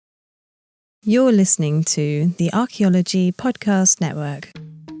You're listening to the Archaeology Podcast Network.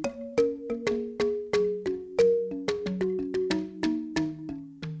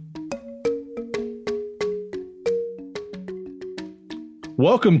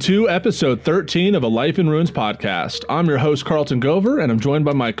 Welcome to episode 13 of A Life in Ruins podcast. I'm your host, Carlton Gover, and I'm joined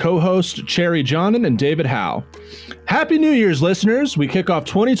by my co-hosts, Cherry Johnnon and David Howe. Happy New Year's, listeners. We kick off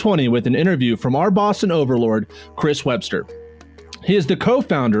 2020 with an interview from our boss and overlord, Chris Webster. He is the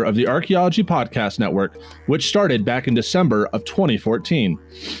co-founder of the Archaeology Podcast Network, which started back in December of 2014.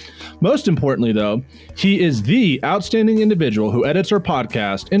 Most importantly, though, he is the outstanding individual who edits our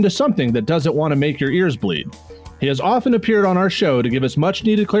podcast into something that doesn't want to make your ears bleed. He has often appeared on our show to give us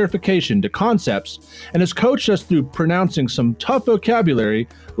much-needed clarification to concepts and has coached us through pronouncing some tough vocabulary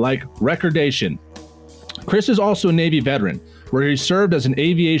like recordation. Chris is also a Navy veteran, where he served as an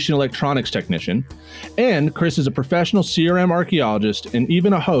aviation electronics technician, and Chris is a professional CRM archaeologist and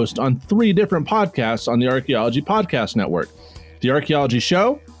even a host on 3 different podcasts on the Archaeology Podcast Network: The Archaeology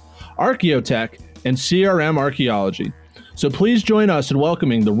Show, Archaeotech, and CRM Archaeology. So please join us in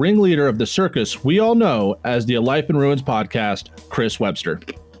welcoming the ringleader of the circus we all know as the A Life in Ruins podcast, Chris Webster.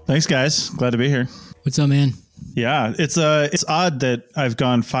 Thanks, guys. Glad to be here. What's up, man? Yeah, it's odd that I've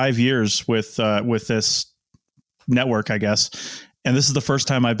gone 5 years with this network, I guess, and this is the first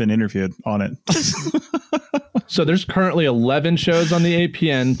time I've been interviewed on it. So there's currently 11 shows on the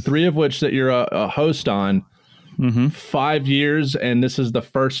APN, 3 of which that you're a host on. 5 years, and this is the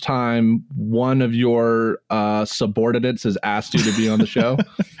first time one of your subordinates has asked you to be on the show.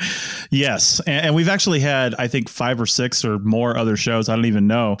 Yes, and we've actually had, I think, 5 or 6 or more other shows, I don't even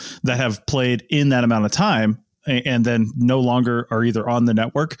know, that have played in that amount of time and then no longer are either on the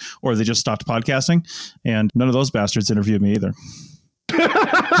network or they just stopped podcasting, and none of those bastards interviewed me either.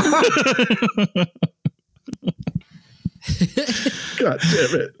 God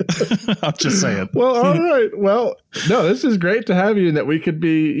damn it. I'm just saying. Well, all right. Well, no, this is great to have you and that we could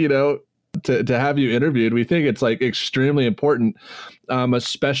be, to have you interviewed. We think it's like extremely important,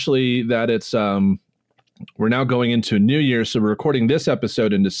 especially that it's, we're now going into New Year. So we're recording this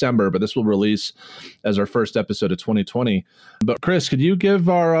episode in December, but this will release as our first episode of 2020. But Chris, could you give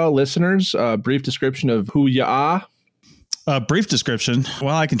our listeners a brief description of who you are? A brief description.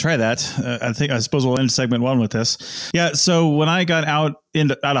 Well, I can try that. I suppose we'll end segment 1 with this. Yeah. So when I got out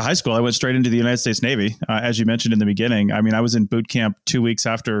of high school, I went straight into the United States Navy. As you mentioned in the beginning, I mean, I was in boot camp 2 weeks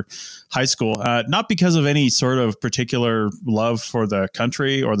after high school, not because of any sort of particular love for the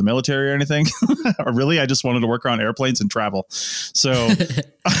country or the military or anything. Or really, I just wanted to work around airplanes and travel. So,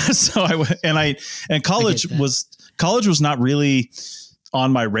 so I went, and college was not really on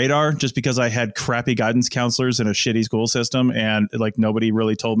my radar, just because I had crappy guidance counselors in a shitty school system, and like nobody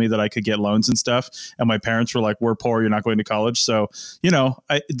really told me that I could get loans and stuff. And my parents were like, "We're poor, you're not going to college." So,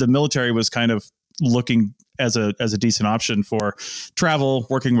 the military was kind of looking as a decent option for travel,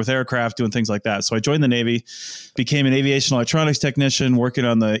 working with aircraft, doing things like that. So I joined the Navy, became an aviation electronics technician, working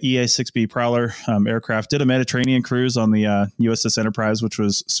on the EA-6B Prowler aircraft. Did a Mediterranean cruise on the USS Enterprise, which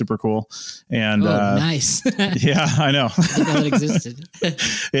was super cool. And nice. Yeah, I know. I didn't know it existed.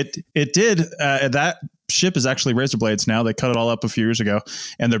 It did. That ship is actually razor blades now. They cut it all up a few years ago,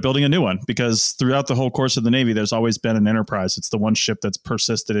 and they're building a new one because throughout the whole course of the Navy, there's always been an Enterprise. It's the one ship that's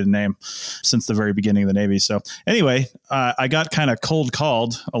persisted in name since the very beginning of the Navy. So anyway, I got kind of cold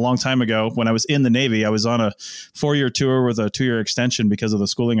called a long time ago when I was in the Navy. I was on a 4-year tour with a 2-year extension because of the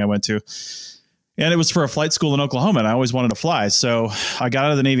schooling I went to. And it was for a flight school in Oklahoma, and I always wanted to fly. So I got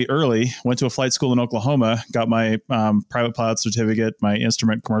out of the Navy early, went to a flight school in Oklahoma, got my private pilot certificate, my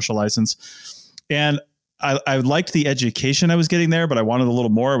instrument commercial license. And I liked the education I was getting there, but I wanted a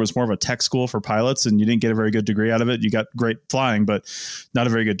little more. It was more of a tech school for pilots, and you didn't get a very good degree out of it. You got great flying, but not a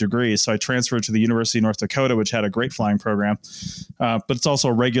very good degree. So I transferred to the University of North Dakota, which had a great flying program, but it's also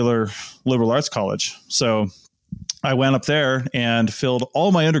a regular liberal arts college. So I went up there and filled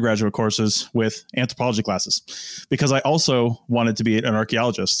all my undergraduate courses with anthropology classes because I also wanted to be an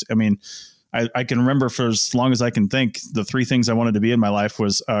archaeologist. I mean, I can remember for as long as I can think, the 3 things I wanted to be in my life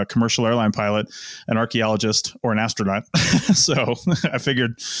was a commercial airline pilot, an archaeologist, or an astronaut. So I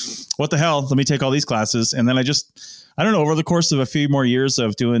figured, what the hell? Let me take all these classes. And then I don't know, over the course of a few more years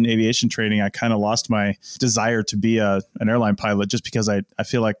of doing aviation training, I kind of lost my desire to be an airline pilot just because I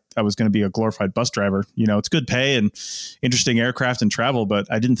feel like I was going to be a glorified bus driver. It's good pay and interesting aircraft and travel, but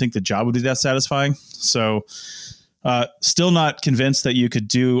I didn't think the job would be that satisfying. So still not convinced that you could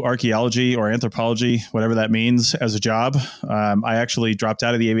do archaeology or anthropology, whatever that means, as a job. I actually dropped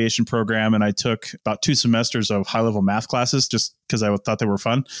out of the aviation program and I took about 2 semesters of high-level math classes just because I thought they were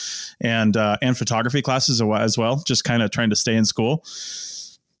fun, and photography classes as well, just kind of trying to stay in school.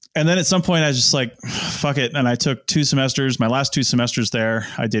 And then at some point I was just like, fuck it. And I took 2 semesters, my last 2 semesters there.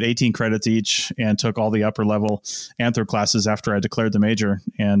 I did 18 credits each and took all the upper level anthro classes after I declared the major,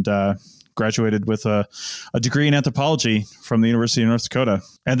 and graduated with a degree in anthropology from the University of North Dakota.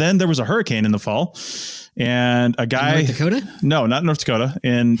 And then there was a hurricane in the fall, and a guy... In North Dakota? No, not in North Dakota,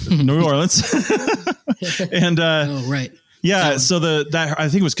 in New Orleans. And oh, right. yeah, so that I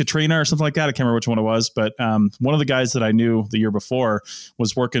think it was Katrina or something like that. I can't remember which one it was, but one of the guys that I knew the year before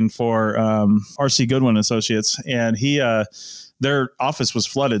was working for RC Goodwin Associates, and their office was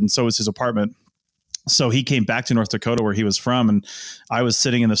flooded, and so was his apartment. So he came back to North Dakota, where he was from, and I was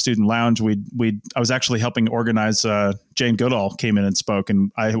sitting in the student lounge. I was actually helping organize. Jane Goodall came in and spoke,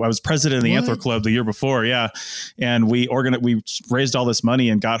 and I was president of the Anthro Club the year before. Yeah, and we raised all this money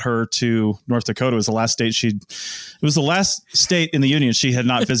and got her to North Dakota. It was the last state It was the last state in the union she had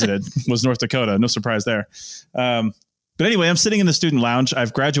not visited was North Dakota. No surprise there. But anyway, I'm sitting in the student lounge.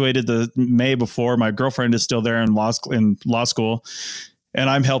 I've graduated the May before. My girlfriend is still there in law school. And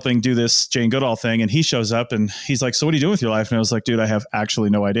I'm helping do this Jane Goodall thing. And he shows up and he's like, so what are you doing with your life? And I was like, dude, I have actually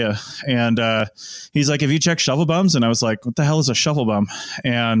no idea. And he's like, have you checked shovel bums? And I was like, what the hell is a shovel bum?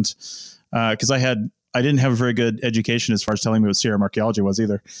 And because I didn't have a very good education as far as telling me what CRM archaeology was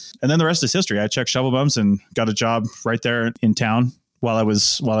either. And then the rest is history. I checked shovel bums and got a job right there in town while I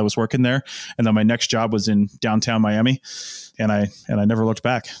was working there. And then my next job was in downtown Miami. And I never looked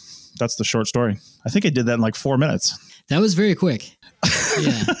back. That's the short story. I think I did that in like 4 minutes. That was very quick.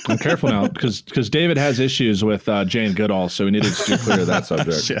 Yeah. I'm careful now because David has issues with Jane Goodall, so we needed to steer clear of that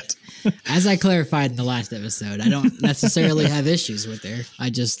subject. Shit. As I clarified in the last episode, I don't necessarily have issues with her. I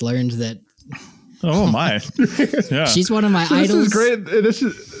just learned that. Oh my! Yeah, she's one of my idols. This is great.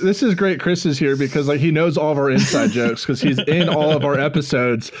 This is great. Chris is here because like he knows all of our inside jokes because he's in all of our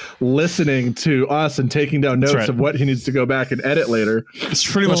episodes, listening to us and taking down notes of what he needs to go back and edit later. It's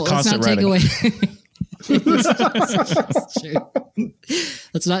pretty much constant writing.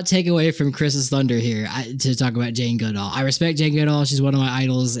 Let's not take away from Chris's thunder here to talk about Jane Goodall. I respect Jane Goodall. She's one of my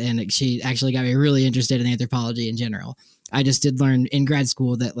idols, and she actually got me really interested in anthropology in general. I just did learn in grad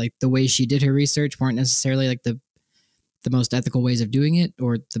school that like the way she did her research weren't necessarily like the most ethical ways of doing it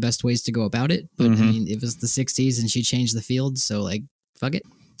or the best ways to go about it. But I mean, it was the 60s and she changed the field. So like, fuck it.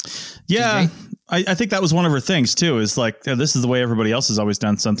 Yeah, I think that was one of her things too. Is like this is the way everybody else has always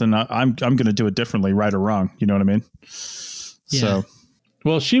done something. I'm going to do it differently, right or wrong. You know what I mean? Yeah. So,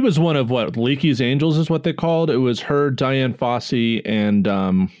 well, she was one of Leakey's Angels is what they called. It was her, Diane Fossey, and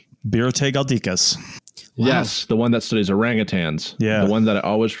Birote Galdikas. Wow. Yes, the one that studies orangutans. Yeah, the one that I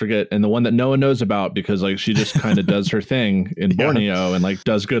always forget, and the one that no one knows about because like she just kind of does her thing in Borneo and like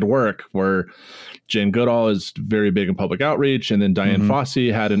does good work. Where Jane Goodall is very big in public outreach, and then Diane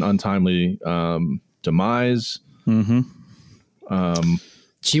Fossey had an untimely demise.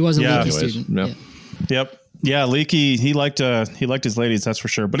 She was a Leakey student. Yeah. Yep. Yeah, Leakey, he liked his ladies, that's for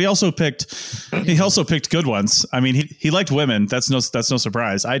sure. But he also picked good ones. I mean, he liked women. That's no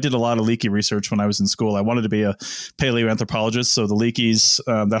surprise. I did a lot of Leakey research when I was in school. I wanted to be a paleoanthropologist, so the Leakeys,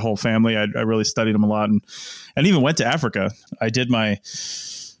 that whole family, I really studied them a lot, and even went to Africa. I did my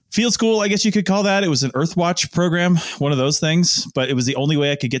field school, I guess you could call that. It was an Earthwatch program, one of those things, but it was the only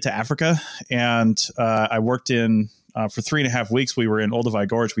way I could get to Africa. And I worked in. For 3.5 weeks, we were in Olduvai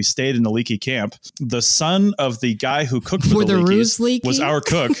Gorge. We stayed in the Leakey camp. The son of the guy who cooked for the Leakeys was our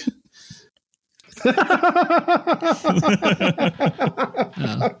cook.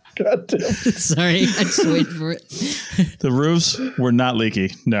 God damn. Sorry, I just waited for it. The roofs were not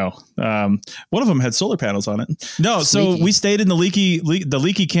leaky. No. One of them had solar panels on it. No, so we stayed in the leaky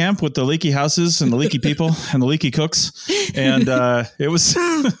camp with the leaky houses and the leaky people and the leaky cooks. And it was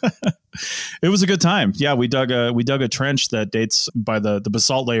it was a good time. Yeah, we dug a trench that dates by the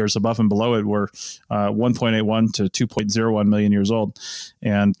basalt layers above and below it were 1.81 to 2.01 million years old.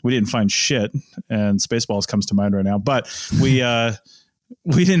 And we didn't find shit. And Spaceballs comes to mind right now. But we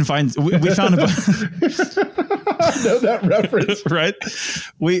didn't find we found a I know that reference. Right.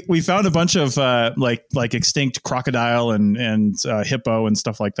 We found a bunch of like extinct crocodile and hippo and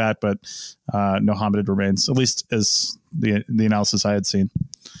stuff like that, but no hominid remains, at least as the analysis I had seen.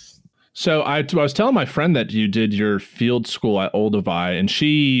 So I was telling my friend that you did your field school at Olduvai, and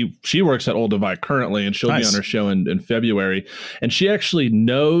she works at Olduvai currently, and she'll be on her show in February. And she actually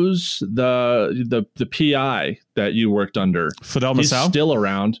knows the PI that you worked under. Fidel Masao? He's still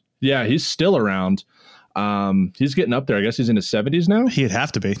around. Yeah, he's still around. He's getting up there. I guess he's in his 70s now. He'd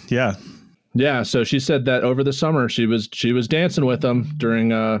have to be. Yeah. Yeah. So she said that over the summer she was dancing with him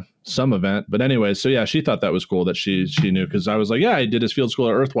during some event. But anyway, so yeah, she thought that was cool that she knew, because I was like, yeah, I did his field school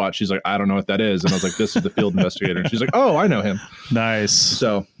at Earthwatch. She's like, I don't know what that is. And I was like, this is the field investigator. And she's like, oh, I know him. Nice.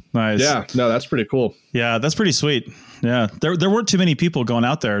 So Nice. Yeah, no, that's pretty cool. Yeah, that's pretty sweet. Yeah, there weren't too many people going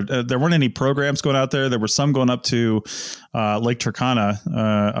out there. There weren't any programs going out there. There were some going up to Lake Turkana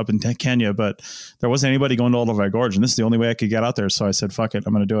up in Kenya, but there wasn't anybody going to Olduvai Gorge, and this is the only way I could get out there. So I said, "Fuck it,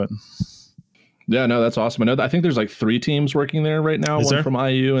 I'm going to do it." Yeah, no, that's awesome. I think there's like 3 teams working there right now. One from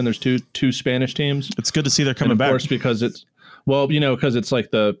IU, and there's two Spanish teams. It's good to see they're coming back. Of course, because it's because it's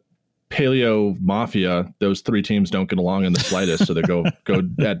like the paleo mafia. Those 3 teams don't get along in the slightest, so they go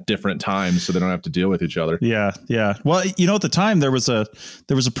at different times, so they don't have to deal with each other. Yeah. Well, at the time there was a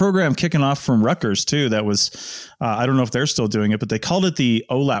program kicking off from Rutgers too. That was I don't know if they're still doing it, but they called it the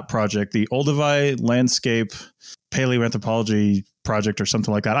OLAP project, the Olduvai Landscape Paleoanthropology Project or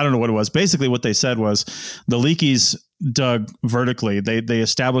something like that. I don't know what it was. Basically, what they said was the Leakeys dug vertically. They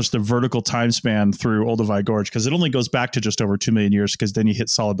established the vertical time span through Olduvai Gorge because it only goes back to just over 2 million years, because then you hit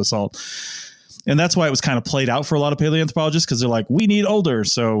solid basalt. And that's why it was kind of played out for a lot of paleoanthropologists, because they're like, we need older.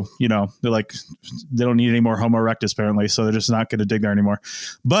 So, they're like, they don't need any more Homo erectus, apparently. So they're just not going to dig there anymore.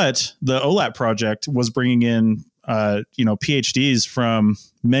 But the OLAP project was bringing in PhDs from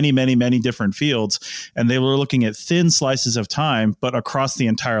many, many, many different fields. And they were looking at thin slices of time, but across the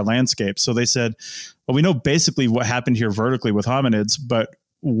entire landscape. So they said, well, we know basically what happened here vertically with hominids, but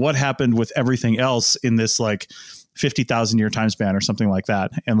what happened with everything else in this like 50,000 year time span or something like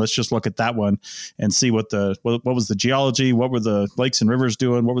that. And let's just look at that one and see what was the geology, what were the lakes and rivers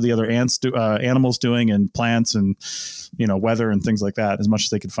doing, what were the other animals doing, and plants and, weather and things like that, as much as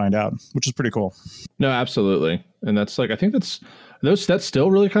they could find out, which is pretty cool. No, absolutely. And that's like, I think that still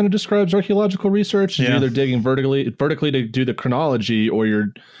really kind of describes archaeological research. You're either digging vertically to do the chronology, or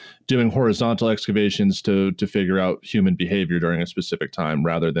you're doing horizontal excavations to figure out human behavior during a specific time,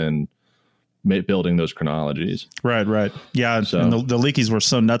 rather than building those chronologies. Right. Yeah. So, and the Leakeys were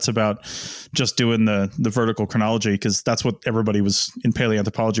so nuts about just doing the vertical chronology, because that's what everybody was in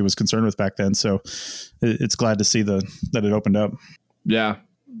paleoanthropology was concerned with back then. So it's glad to see that it opened up. Yeah.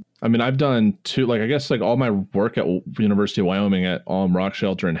 I mean, I've done all my work at University of Wyoming at Alm Rock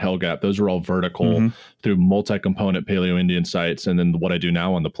Shelter and Hell Gap, those are all vertical through multi-component Paleo-Indian sites. And then what I do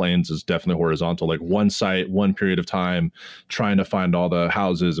now on the plains is definitely horizontal, like one site, one period of time, trying to find all the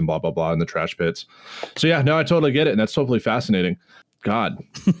houses and blah, blah, blah, in the trash pits. So yeah, no, I totally get it. And that's totally fascinating. God,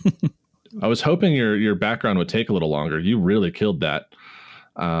 I was hoping your background would take a little longer. You really killed that.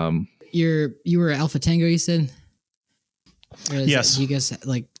 You were Alpha Tango, you said? Yes. Do you guys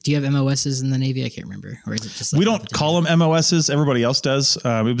do you have MOSs in the Navy? I can't remember. Or is it just we don't call them MOSs. Everybody else does.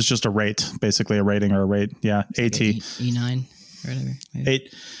 It was just a rate, basically a rating or a rate. Yeah. AT. E9 or whatever. Maybe.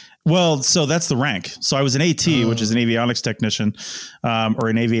 8. Well, so that's the rank. So I was an AT, which is an avionics technician, or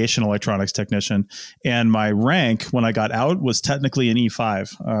an aviation electronics technician. And my rank when I got out was technically an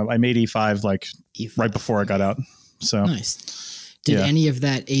E5. I made E5 E5 right before I got out. So nice. Did any of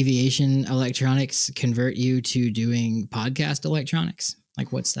that aviation electronics convert you to doing podcast electronics?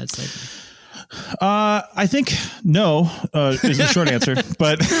 What's that like? I think no is the short answer,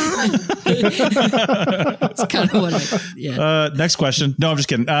 but it's kind of what next question. No, I'm just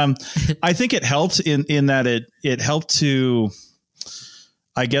kidding. I think it helped in that it helped to,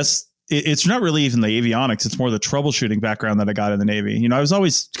 I guess, it's not really even the avionics. It's more the troubleshooting background that I got in the Navy. I was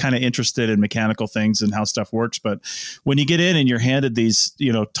always kind of interested in mechanical things and how stuff works. But when you get in and you're handed these,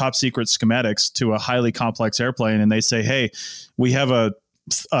 top secret schematics to a highly complex airplane, and they say, hey, we have a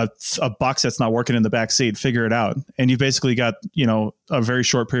box that's not working in the back seat, figure it out. And you basically got, a very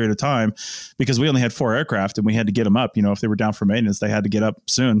short period of time, because we only had 4 aircraft and we had to get them up. If they were down for maintenance, they had to get up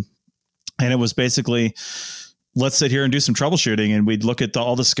soon. And it was basically, let's sit here and do some troubleshooting. And we'd look at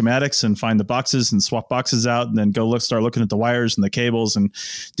all the schematics and find the boxes and swap boxes out, and then start looking at the wires and the cables and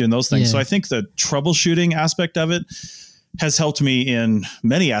doing those things. Yeah. So I think the troubleshooting aspect of it has helped me in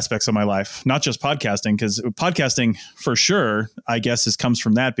many aspects of my life, not just podcasting, because podcasting for sure, I guess, comes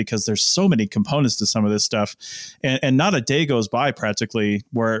from that, because there's so many components to some of this stuff. And not a day goes by practically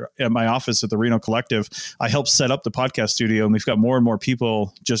where at my office at the Reno Collective, I help set up the podcast studio, and we've got more and more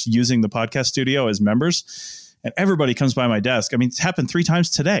people just using the podcast studio as members. And everybody comes by my desk. I mean, it's happened 3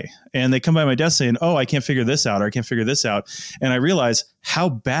 times today. And they come by my desk saying, oh, I can't figure this out, or I can't figure this out. And I realize how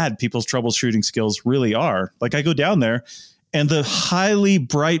bad people's troubleshooting skills really are. I go down there and the highly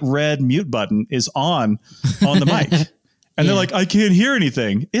bright red mute button is on the mic. And they're like, I can't hear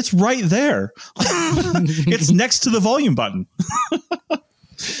anything. It's right there. It's next to the volume button.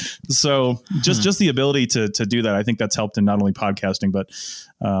 So just the ability to do that, I think that's helped in not only podcasting, but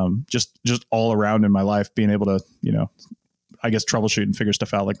just all around in my life, being able to, I guess, troubleshoot and figure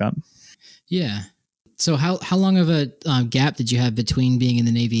stuff out like that. Yeah. So how long of a gap did you have between being in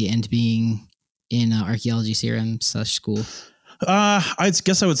the Navy and being in archaeology CRM/school? I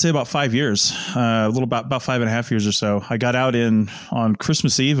guess I would say about 5 years, a little about 5.5 years or so. I got out on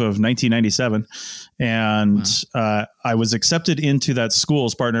Christmas Eve of 1997, and I was accepted into that school,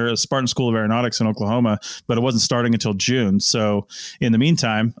 Spartan School of Aeronautics in Oklahoma, but it wasn't starting until June. So in the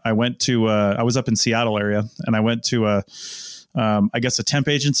meantime, I was up in Seattle area, and I went to I guess a temp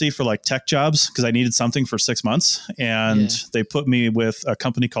agency for like tech jobs because I needed something for 6 months, and they put me with a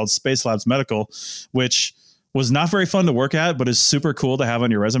company called Space Labs Medical, which was not very fun to work at, but is super cool to have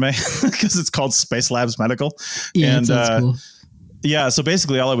on your resume because it's called Space Labs Medical. Yeah, and that's cool. Yeah, so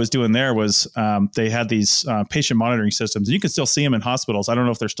basically all I was doing there was they had these patient monitoring systems. And you can still see them in hospitals. I don't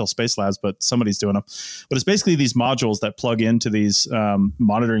know if they're still Space Labs, but somebody's doing them. But it's basically these modules that plug into these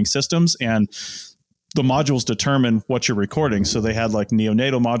monitoring systems, and the modules determine what you're recording. So they had like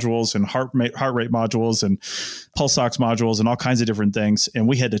neonatal modules and heart rate modules and pulse ox modules and all kinds of different things. And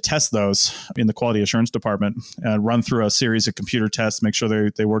we had to test those in the quality assurance department and run through a series of computer tests, make sure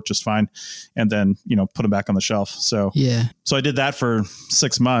they work just fine, and then, put them back on the shelf. So I did that for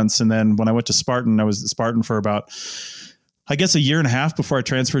 6 months. And then when I went to Spartan, I was at Spartan for about, I guess, a year and a half before I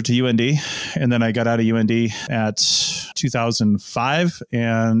transferred to UND. And then I got out of UND at 2005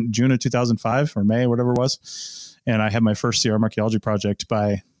 and June of 2005 or May, whatever it was. And I had my first CRM archaeology project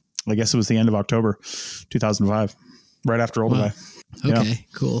by, I guess it was the end of October, 2005, right after Oldify. Wow. Okay,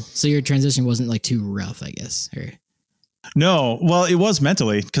 cool. So your transition wasn't like too rough, I guess. Or... No, well, it was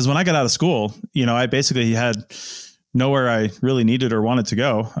mentally, because when I got out of school, I basically had nowhere I really needed or wanted to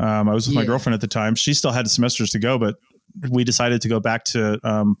go. I was with my girlfriend at the time. She still had semesters to go, but we decided to go back to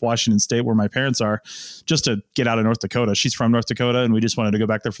Washington State, where my parents are, just to get out of North Dakota. She's from North Dakota, and we just wanted to go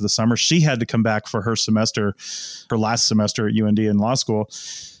back there for the summer. She had to come back for her last semester at UND in law school.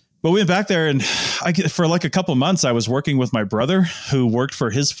 But we went back there, and for like a couple months, I was working with my brother, who worked for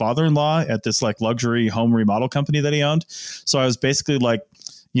his father-in-law at this like luxury home remodel company that he owned. So I was basically like,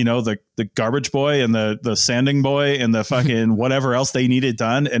 the garbage boy and the sanding boy and the fucking whatever else they needed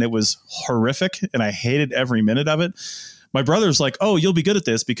done. And it was horrific. And I hated every minute of it. My brother's like, oh, you'll be good at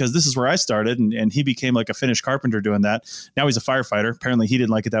this because this is where I started. And he became like a finished carpenter doing that. Now he's a firefighter. Apparently he didn't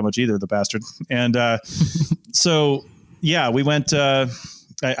like it that much either, the bastard. And we went,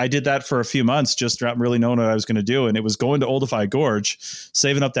 I did that for a few months, just not really knowing what I was going to do. And it was going to Oldify Gorge,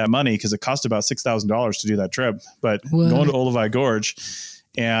 saving up that money because it cost about $6,000 to do that trip. But going to Oldify Gorge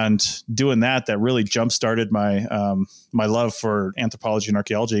and doing that really jump started my my love for anthropology and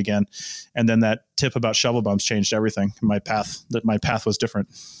archaeology again. And then that tip about shovel bumps changed everything. My path was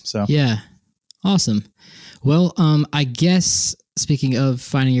different. So yeah, awesome. Well, I guess speaking of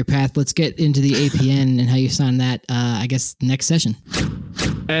finding your path, let's get into the APN and how you found that. I guess next session.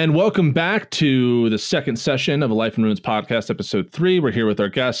 And welcome back to the second session of a Life in Ruins podcast, episode 3. We're here with our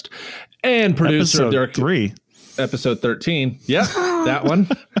guest and producer of their 3. Episode 13. Yeah, that one.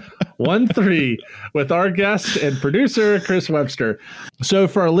 1-3 with our guest and producer, Chris Webster. So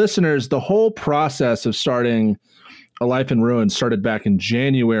for our listeners, the whole process of starting A Life in Ruins started back in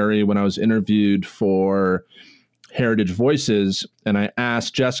January when I was interviewed for Heritage Voices. And I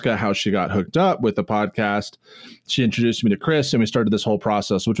asked Jessica how she got hooked up with the podcast. She introduced me to Chris, and we started this whole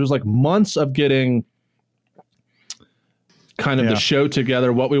process, which was like months of getting kind of the show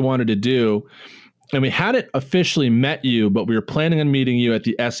together, what we wanted to do. And we hadn't officially met you, but we were planning on meeting you at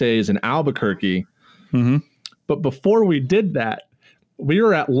the SAs in Albuquerque. Mm-hmm. But before we did that, we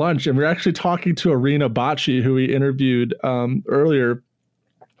were at lunch, and we were actually talking to Irina Bacci, who we interviewed earlier.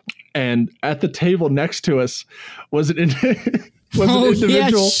 And at the table next to us was an individual. Yeah,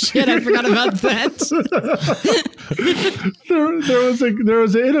 shit, I forgot about that. there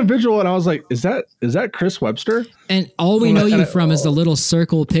was an individual, and I was like, "Is that Chris Webster?" And all we know you from is the little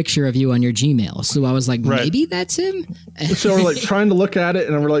circle picture of you on your Gmail. So I was like, maybe that's him. So we're like trying to look at it,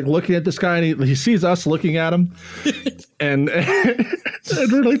 and we're like looking at this guy, and he sees us looking at him, and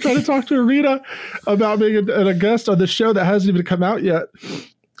we're like trying to talk to Irina about being a guest on the show that hasn't even come out yet.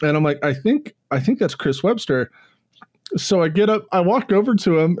 And I'm like, I think that's Chris Webster. So I get up, I walk over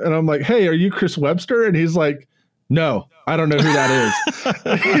to him, and I'm like, hey, are you Chris Webster? And he's like, no, I don't know who that is.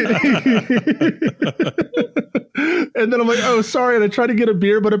 And then I'm like, oh, sorry. And I tried to get a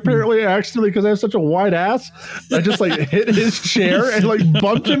beer, but apparently I accidentally, because I have such a wide ass, I just like hit his chair and like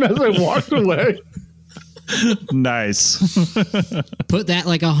bumped him as I walked away. Nice. Put that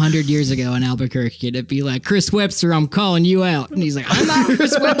like 100 years ago in Albuquerque. It'd be like, Chris Webster, I'm calling you out. And he's like, I'm not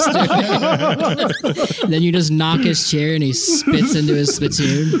Chris Webster. Then you just knock his chair and he spits into his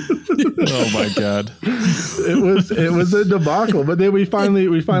spittoon. Oh my God. It was a debacle. But then we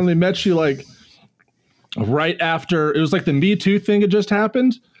finally met you like right after. It was like the Me Too thing had just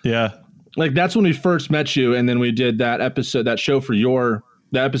happened. Yeah. Like that's when we first met you, and then we did that episode, that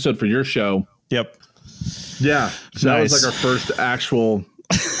episode for your show. Yep. Yeah. So that was like our first actual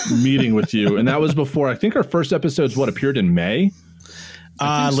meeting with you, and that was before. I think our first episodes appeared in May.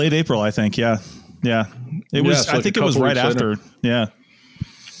 Late April, I think. Yeah. It was. So like I think it was right after. Yeah.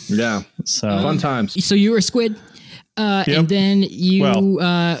 Yeah. So fun times. So you were Squid, and then you.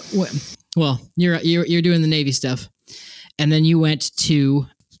 You're doing the Navy stuff, and then you went to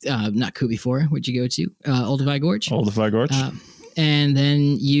not Kubi 4. Where'd you go to? Olduvai Gorge. And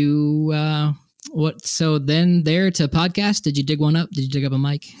then you So then there to podcast. Did you dig one up? Did you dig up a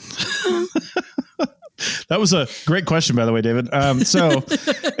mic? That was a great question, by the way, David. So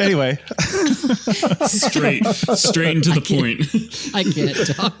anyway, straight into the point. I can't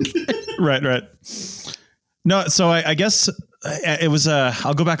talk. Right. No, so I guess it was.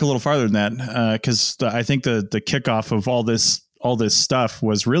 I'll go back a little farther than that because I think the kickoff of all this stuff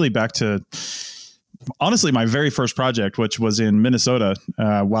was really back to, honestly, my very first project, which was in Minnesota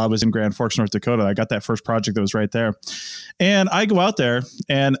while I was in Grand Forks, North Dakota. I got that first project that was right there. And I go out there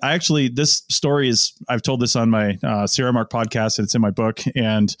and this story is, I've told this on my CRM Arc podcast, and it's in my book.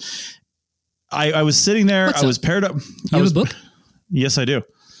 And I was sitting there, I was paired up. You have a book? Yes, I do.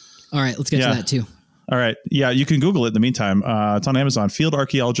 All right, let's get to that too. All right. Yeah, you can Google it in the meantime. It's on Amazon, Field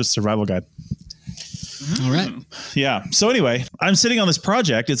Archaeologist Survival Guide. All right. Yeah. So anyway, I'm sitting on this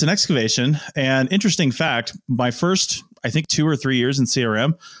project. It's an excavation. And interesting fact, my first, I think 2 or 3 years in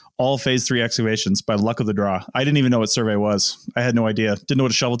CRM, all phase 3 excavations by luck of the draw. I didn't even know what survey was. I had no idea. Didn't know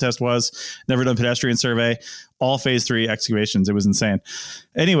what a shovel test was. Never done pedestrian survey. All phase 3 excavations. It was insane.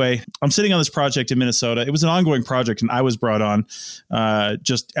 Anyway, I'm sitting on this project in Minnesota. It was an ongoing project, and I was brought on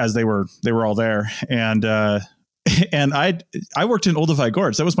just as they were all there. And I worked in Olduvai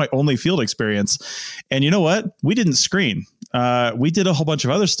Gorge. That was my only field experience. And you know what? We didn't screen. We did a whole bunch of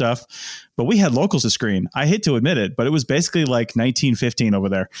other stuff, but we had locals to screen. I hate to admit it, but it was basically like 1915 over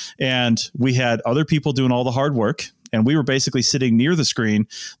there. And we had other people doing all the hard work. And we were basically sitting near the screen,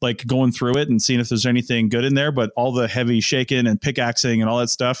 like going through it and seeing if there's anything good in there. But all the heavy shaking and pickaxing and all that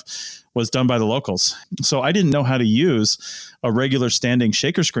stuff was done by the locals. So I didn't know how to use a regular standing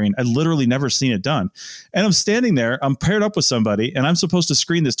shaker screen. I'd literally never seen it done. And I'm standing there, I'm paired up with somebody, and I'm supposed to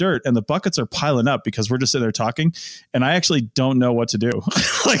screen this dirt, and the buckets are piling up because we're just sitting there talking. And I actually don't know what to do.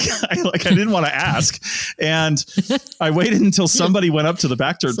 I didn't want to ask. And I waited until somebody went up to the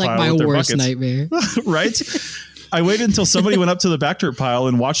back dirt pile with their buckets. It's like my worst nightmare. Right? I waited until somebody went up to the back dirt pile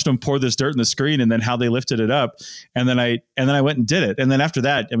and watched them pour this dirt in the screen, and then how they lifted it up. And then I went and did it. And then after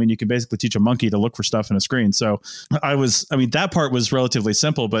that, I mean, you can basically teach a monkey to look for stuff in a screen. So that part was relatively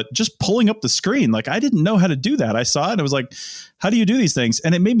simple, but just pulling up the screen, like I didn't know how to do that. I saw it and I was like, how do you do these things?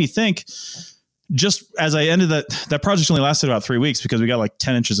 And it made me think, just as I ended that project only lasted about 3 weeks because we got like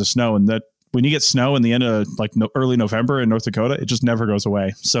 10 inches of snow, and that when you get snow in the end of early November in North Dakota, it just never goes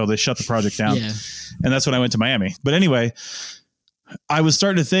away. So they shut the project down. Yeah. And that's when I went to Miami. But anyway, I was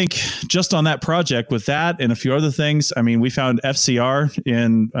starting to think just on that project with that and a few other things. I mean, we found FCR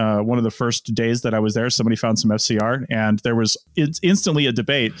in one of the first days that I was there. Somebody found some FCR, and there was instantly a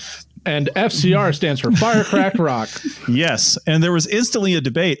debate. And FCR stands for Fire Cracked Rock. Yes. And there was instantly a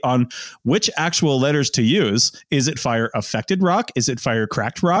debate on which actual letters to use. Is it fire affected rock? Is it fire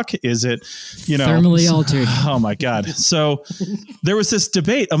cracked rock? Is it, thermally altered? Oh my God. So there was this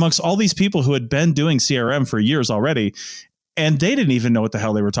debate amongst all these people who had been doing CRM for years already, and they didn't even know what the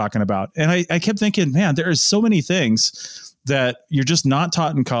hell they were talking about. And I kept thinking, man, there are so many things that you're just not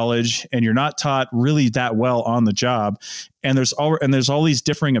taught in college, and you're not taught really that well on the job. And there's all these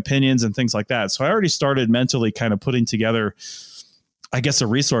differing opinions and things like that. So I already started mentally kind of putting together, I guess, a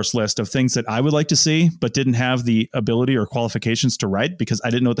resource list of things that I would like to see, but didn't have the ability or qualifications to write because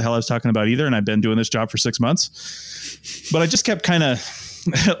I didn't know what the hell I was talking about either. And I've been doing this job for 6 months, but I just kept kind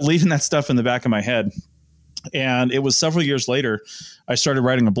of leaving that stuff in the back of my head. And it was several years later, I started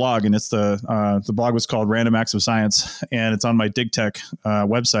writing a blog, and it's the blog was called Random Acts of Science, and it's on my DigTech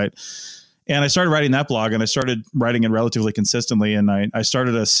website. And I started writing that blog, and I started writing it relatively consistently. And I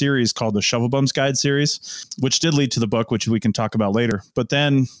started a series called the Shovel Bums Guide series, which did lead to the book, which we can talk about later. But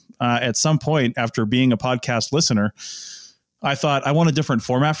then at some point, after being a podcast listener, I thought, I want a different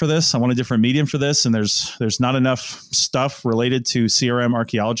format for this. I want a different medium for this. And there's not enough stuff related to CRM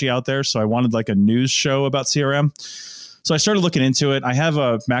archaeology out there. So I wanted like a news show about CRM. So I started looking into it. I have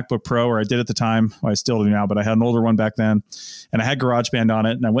a MacBook Pro, or I did at the time. Well, I still do now, but I had an older one back then. And I had GarageBand on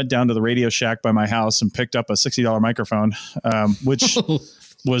it. And I went down to the Radio Shack by my house and picked up a $60 microphone, which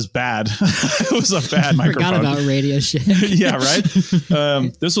was bad. It was a bad microphone. I forgot about Radio Shack. Yeah,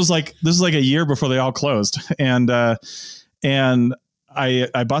 right? This was like a year before they all closed. And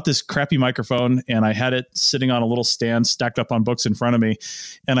I bought this crappy microphone and I had it sitting on a little stand stacked up on books in front of me.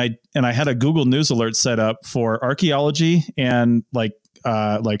 And I had a Google News alert set up for archaeology and like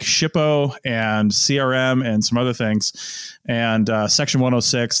SHPO and CRM and some other things and Section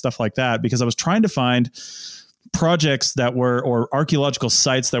 106, stuff like that, because I was trying to find projects that were, or archaeological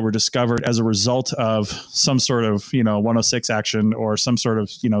sites that were discovered as a result of some sort of, 106 action or some sort of,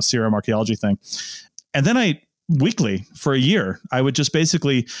 CRM archaeology thing. And then weekly for a year, I would just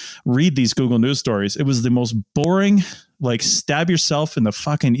basically read these Google News stories. It was the most boring, like stab yourself in the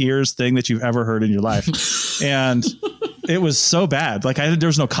fucking ears thing that you've ever heard in your life. And it was so bad. Like there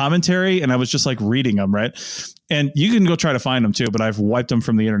was no commentary and I was just like reading them. Right. And you can go try to find them too, but I've wiped them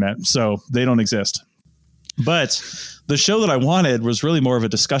from the internet. So they don't exist. But the show that I wanted was really more of a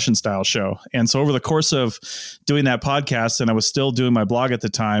discussion style show. And so over the course of doing that podcast, and I was still doing my blog at the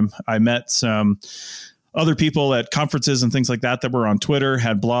time, I met some other people at conferences and things like that were on Twitter,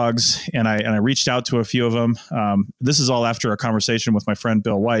 had blogs, and I reached out to a few of them. This is all after a conversation with my friend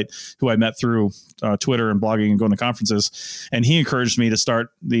Bill White, who I met through Twitter and blogging and going to conferences. And he encouraged me to start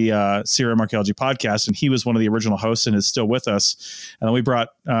the CRM Archaeology podcast. And he was one of the original hosts and is still with us. And then we brought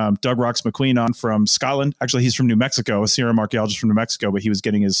Doug Rocks McQueen on from Scotland. Actually, he's from New Mexico, a CRM archaeologist from New Mexico, but he was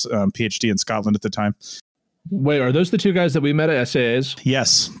getting his PhD in Scotland at the time. Wait, are those the two guys that we met at SAAs?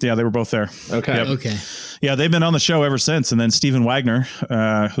 Yes. Yeah, they were both there. Okay. Yep. Okay. Yeah, they've been on the show ever since. And then Stephen Wagner,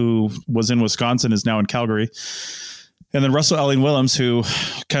 who was in Wisconsin, is now in Calgary. And then Russell Elling Willems, who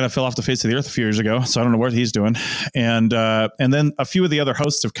kind of fell off the face of the earth a few years ago. So I don't know what he's doing. And then a few of the other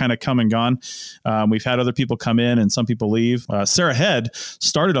hosts have kind of come and gone. We've had other people come in and some people leave. Sarah Head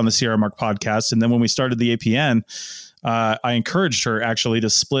started on the Sierra Mark podcast. And then when we started the APN, I encouraged her actually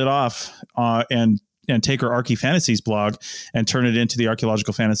to split off and take her Archae Fantasies blog and turn it into the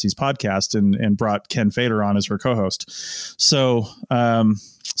Archaeological Fantasies podcast and brought Ken Fader on as her co-host. So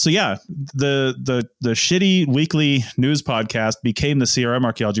yeah, the shitty weekly news podcast became the CRM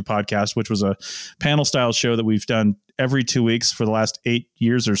Archaeology podcast, which was a panel style show that we've done every 2 weeks for the last 8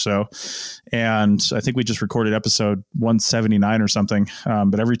 years or so. And I think we just recorded episode 179 or something.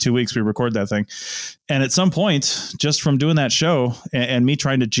 But every 2 weeks we record that thing. And at some point, just from doing that show and me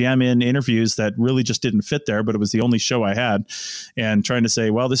trying to jam in interviews that really just didn't fit there, but it was the only show I had, and trying to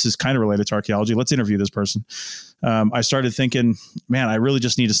say, well, this is kind of related to archaeology. Let's interview this person. I started thinking, man, I really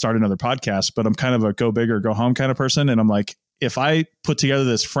just need to start another podcast, but I'm kind of a go big or go home kind of person. And I'm like, if I put together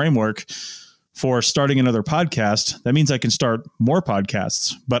this framework for starting another podcast, that means I can start more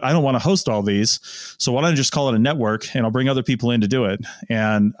podcasts, but I don't want to host all these. So why don't I just call it a network and I'll bring other people in to do it.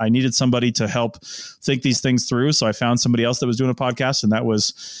 And I needed somebody to help think these things through. So I found somebody else that was doing a podcast, and that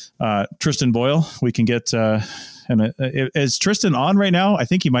was Tristan Boyle. We can get, is Tristan on right now? I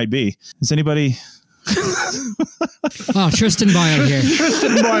think he might be. Is anybody... Oh, Tristan Boyle here.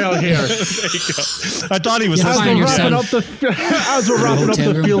 Tristan Boyle here. There you go. I thought he was As listening. we're wrapping up the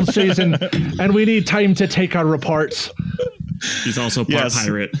field season, and we need time to take our reports. He's also part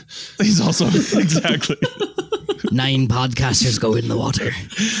pirate. He's also exactly. 9 podcasters go in the water.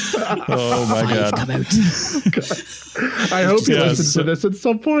 Oh my 5 God! come out. I hope he listens to this at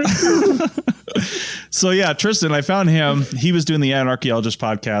some point. So yeah, Tristan, I found him. He was doing the Anarchaeologist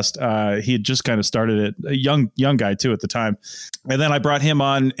podcast. He had just kind of started it, a young guy too at the time. And then I brought him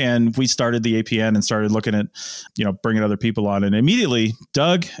on, and we started the APN and started looking at, bringing other people on. And immediately,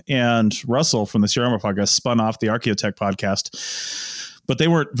 Doug and Russell from the Sierra podcast spun off the Archaeotech podcast. But they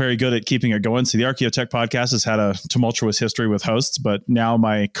weren't very good at keeping it going. So the Archaeotech podcast has had a tumultuous history with hosts. But now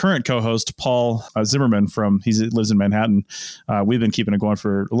my current co-host, Paul Zimmerman, he lives in Manhattan. We've been keeping it going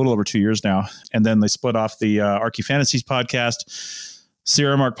for a little over 2 years now. And then they split off the Archae Fantasies podcast.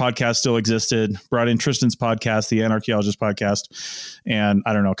 Sierra Mark podcast still existed. Brought in Tristan's podcast, the Anarchaeologist podcast, and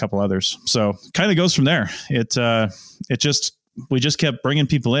I don't know, a couple others. So kind of goes from there. We just kept bringing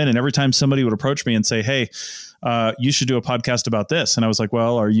people in, and every time somebody would approach me and say, hey, you should do a podcast about this. And I was like,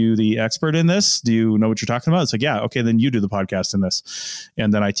 well, are you the expert in this? Do you know what you're talking about? It's like, yeah, okay, then you do the podcast in this.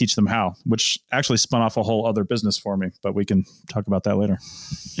 And then I teach them how, which actually spun off a whole other business for me, but we can talk about that later.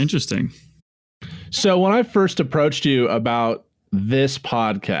 Interesting. So when I first approached you about this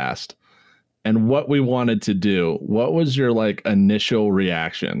podcast and what we wanted to do, what was your initial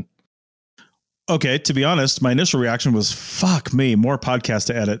reaction? Okay, to be honest, my initial reaction was, fuck me, more podcast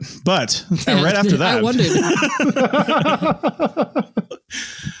to edit. But right after that... I wondered.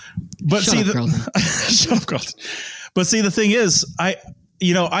 But Shut up, Carlton. Shut up, Carlton. But see, the thing is, I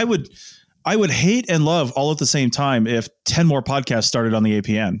would hate and love all at the same time if 10 more podcasts started on the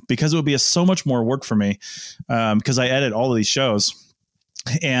APN, because it would be so much more work for me, because I edit all of these shows.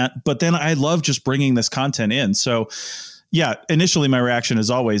 But then I love just bringing this content in. So yeah, initially my reaction is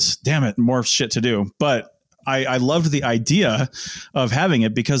always, damn it, more shit to do. But I loved the idea of having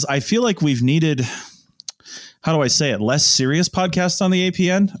it because I feel like we've needed, how do I say it, less serious podcasts on the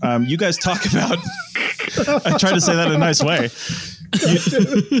APN. You guys talk about, I try to say that in a nice way.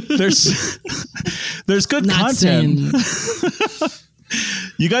 There's good content.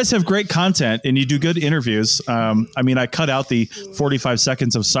 You guys have great content and you do good interviews. I mean, I cut out the 45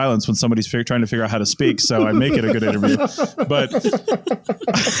 seconds of silence when somebody's trying to figure out how to speak, so I make it a good interview. But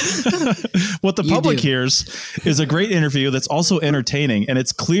what the public hears is a great interview that's also entertaining. And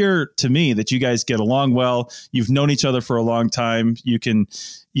it's clear to me that you guys get along well. You've known each other for a long time. You can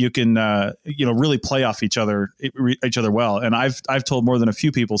really play off each other well. And I've told more than a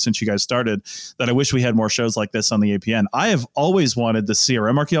few people since you guys started that I wish we had more shows like this on the APN. I have always wanted the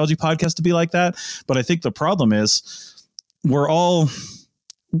CRM Archaeology podcast to be like that, but I think the problem is we're not,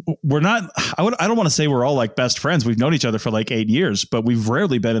 I don't want to say we're all like best friends. We've known each other for like 8 years, but we've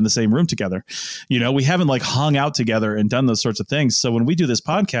rarely been in the same room together. We haven't like hung out together and done those sorts of things. So when we do this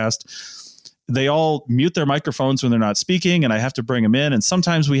podcast, they all mute their microphones when they're not speaking, and I have to bring them in. And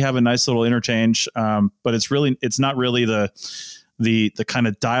sometimes we have a nice little interchange, but it's not really the kind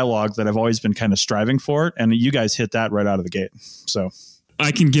of dialogue that I've always been kind of striving for. And you guys hit that right out of the gate. So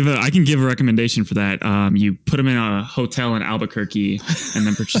I can give a recommendation for that. You put them in a hotel in Albuquerque and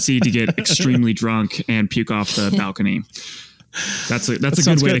then proceed to get extremely drunk and puke off the balcony. That's a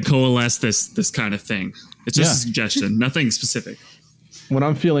good way to coalesce this kind of thing. It's just a suggestion, nothing specific. When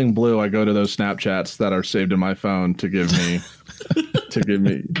I'm feeling blue, I go to those Snapchats that are saved in my phone to give me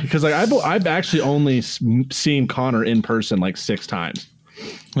because like I've actually only seen Connor in person like 6 times.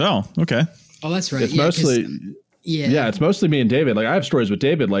 Oh, okay. Oh, that's right. It's mostly it's mostly me and David. Like I have stories with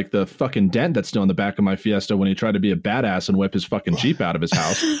David, like the fucking dent that's still in the back of my Fiesta when he tried to be a badass and whip his fucking Jeep out of his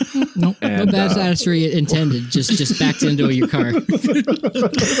house. No badassery intended. Just backed into your car.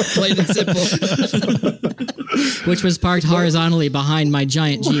 Plain and simple. Which was parked horizontally behind my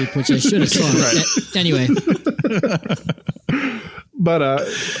giant Jeep, which I should have saw. Right. Anyway. But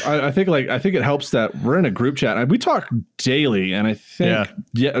I think it helps that we're in a group chat. We talk daily, and I think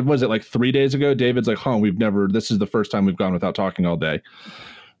was it like 3 days ago? David's like, this is the first time we've gone without talking all day.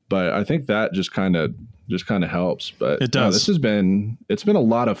 But I think that just kind of helps. But it does. It's been a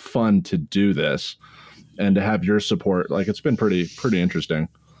lot of fun to do this and to have your support. Like it's been pretty interesting.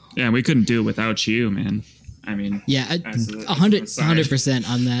 Yeah, we couldn't do it without you, man. I mean, 100%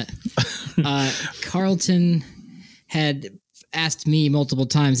 on that. Carlton had asked me multiple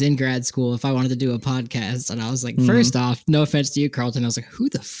times in grad school if I wanted to do a podcast, and I was like, first off, no offense to you, Carlton, I was like, who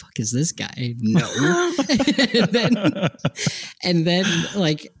the fuck is this guy? No. and then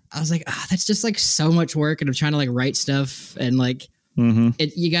like I was like, that's just like so much work, and I'm trying to like write stuff and like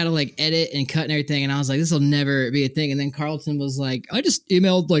you gotta like edit and cut and everything, and I was like, this will never be a thing. And then Carlton was like, I just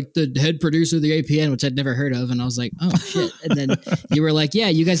emailed like the head producer of the APN, which I'd never heard of, and I was like, oh shit. And then you were like, yeah,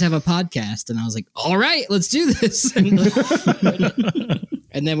 you guys have a podcast, and I was like, all right, let's do this.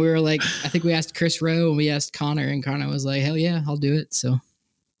 And then we were like, I think we asked Chris Rowe and we asked Connor, and Connor was like, hell yeah, I'll do it. So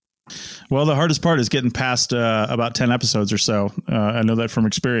well, the hardest part is getting past about 10 episodes or so. I know that from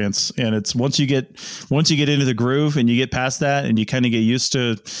experience. And it's once you get into the groove and you get past that and you kind of get used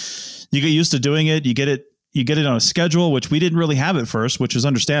to doing it, you get it on a schedule, which we didn't really have at first, which is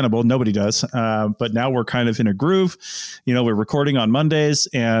understandable. Nobody does. But now we're kind of in a groove. We're recording on Mondays,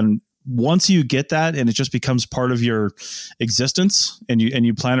 and once you get that and it just becomes part of your existence and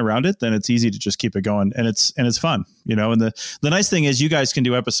you plan around it, then it's easy to just keep it going, and it's fun, and the nice thing is you guys can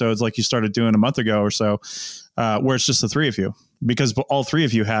do episodes like you started doing a month ago or so, where it's just the 3 of you, because all 3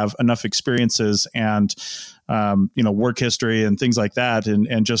 of you have enough experiences and, work history and things like that,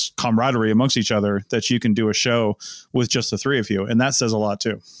 and just camaraderie amongst each other that you can do a show with just the 3 of you. And that says a lot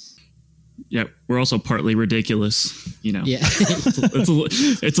too. Yeah, we're also partly ridiculous, Yeah,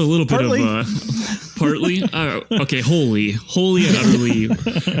 it's a little partly. Bit of partly. Okay, wholly and utterly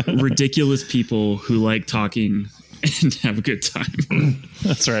ridiculous people who like talking and have a good time.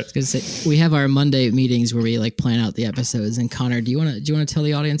 That's right. I was gonna say, we have our Monday meetings where we like plan out the episodes. And Connor, do you want to tell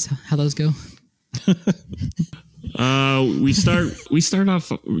the audience how those go? We start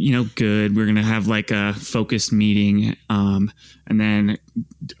off, good. We're gonna have like a focused meeting, and then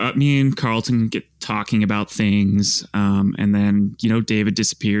me and Carlton get talking about things, and then David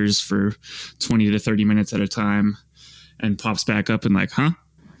disappears for 20 to 30 minutes at a time, and pops back up and like, huh?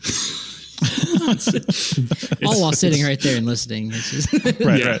 All while sitting right there and listening.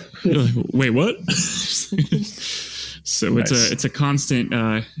 Right. Wait, what? So nice. It's a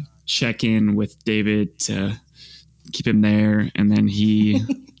constant check-in with David to keep him there, and then he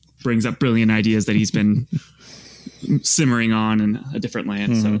brings up brilliant ideas that he's been simmering on in a different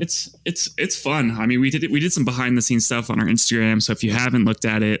land. So it's fun. I mean, we did some behind the scenes stuff on our Instagram. So if you haven't looked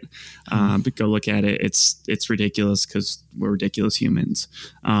at it, but go look at it. It's ridiculous because we're ridiculous humans.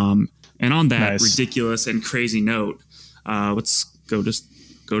 And on that ridiculous and crazy note, let's go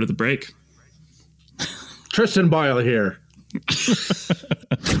to the break. Tristan Boyle here.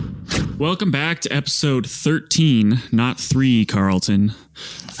 Welcome back to episode 13, not 3, Carlton.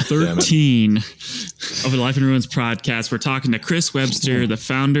 13 of the Life in Ruins podcast. We're talking to Chris Webster, the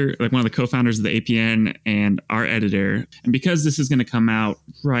founder, like one of the co-founders of the APN, and our editor. And because this is going to come out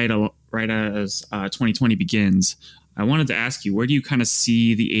right as 2020 begins, I wanted to ask you, where do you kind of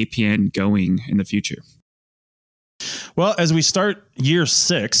see the APN going in the future? Well, as we start year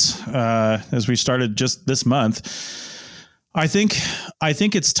 6, as we started just this month, I think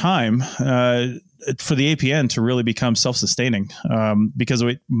it's time for the APN to really become self-sustaining, because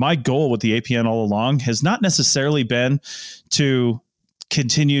my goal with the APN all along has not necessarily been to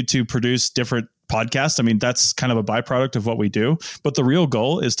continue to produce different podcasts. I mean, that's kind of a byproduct of what we do. But the real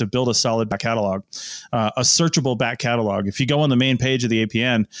goal is to build a solid back catalog, a searchable back catalog. If you go on the main page of the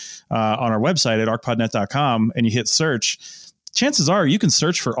APN on our website at arcpodnet.com and you hit search, chances are you can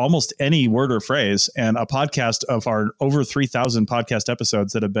search for almost any word or phrase, and a podcast of our over 3,000 podcast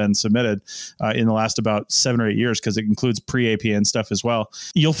episodes that have been submitted in the last about 7 or 8 years, because it includes pre-APN stuff as well.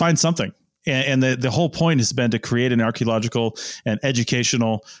 You'll find something. And the whole point has been to create an archaeological and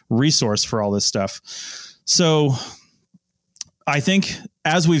educational resource for all this stuff. So I think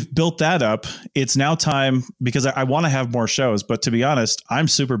as we've built that up, it's now time, because I want to have more shows. But to be honest, I'm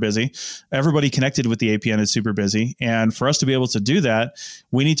super busy. Everybody connected with the APN is super busy. And for us to be able to do that,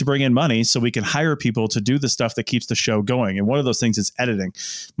 we need to bring in money so we can hire people to do the stuff that keeps the show going. And one of those things is editing.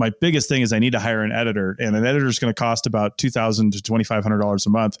 My biggest thing is I need to hire an editor. And an editor is going to cost about $2,000 to $2,500 a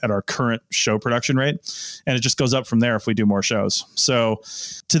month at our current show production rate. And it just goes up from there if we do more shows. So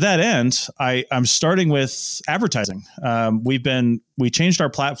to that end, I'm starting with advertising. We changed our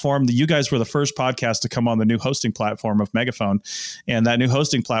platform. You guys were the first podcast to come on the new hosting platform of Megaphone. And that new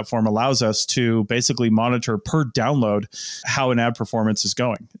hosting platform allows us to basically monitor per download how an ad performance is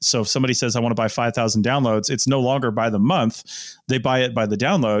going. So if somebody says, I want to buy 5,000 downloads, it's no longer by the month. They buy it by the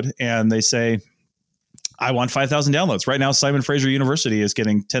download, and they say, I want 5,000 downloads. Right now, Simon Fraser University is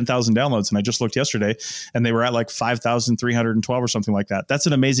getting 10,000 downloads. And I just looked yesterday and they were at like 5,312 or something like that. That's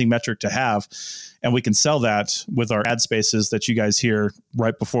an amazing metric to have. And we can sell that with our ad spaces that you guys hear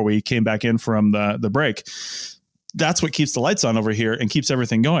right before we came back in from the break. That's what keeps the lights on over here and keeps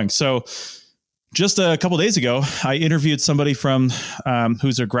everything going. So just a couple of days ago, I interviewed somebody from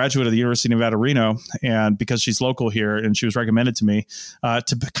who's a graduate of the University of Nevada, Reno, and because she's local here and she was recommended to me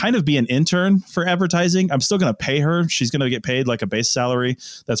to kind of be an intern for advertising. I'm still going to pay her. She's going to get paid like a base salary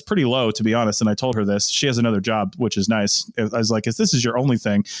that's pretty low, to be honest. And I told her this. She has another job, which is nice. I was like, if this is your only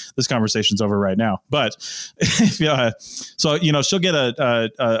thing, this conversation's over right now. But so she'll get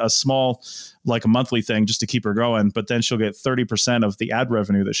a small, like a monthly thing just to keep her going, but then she'll get 30% of the ad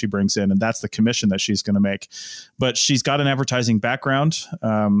revenue that she brings in. And that's the commission that she's going to make. But she's got an advertising background,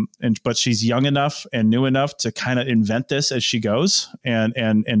 but she's young enough and new enough to kind of invent this as she goes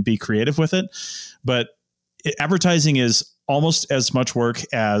and be creative with it. But advertising is almost as much work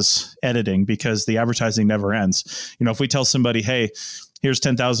as editing, because the advertising never ends. If we tell somebody, hey, here's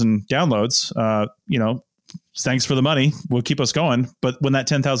 10,000 downloads, thanks for the money, we'll keep us going. But when that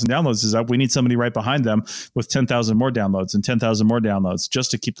 10,000 downloads is up, we need somebody right behind them with 10,000 more downloads and 10,000 more downloads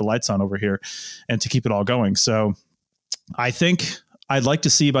just to keep the lights on over here and to keep it all going. So I think I'd like to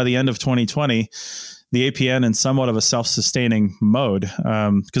see by the end of 2020, the APN in somewhat of a self-sustaining mode.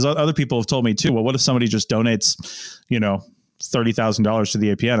 Because other people have told me too, well, what if somebody just donates, $30,000 to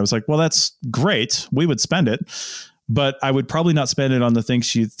the APN? I was like, well, that's great. We would spend it. But I would probably not spend it on the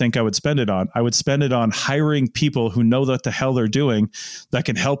things you think I would spend it on. I would spend it on hiring people who know what the hell they're doing that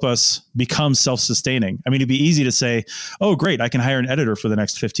can help us become self-sustaining. I mean, it'd be easy to say, oh, great, I can hire an editor for the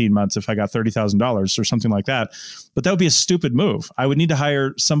next 15 months if I got $30,000 or something like that. But that would be a stupid move. I would need to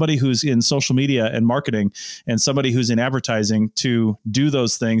hire somebody who's in social media and marketing and somebody who's in advertising to do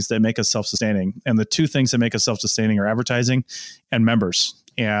those things that make us self-sustaining. And the two things that make us self-sustaining are advertising and members.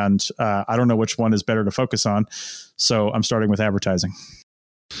 And I don't know which one is better to focus on. So I'm starting with advertising.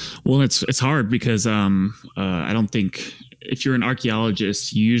 Well, it's hard because I don't think if you're an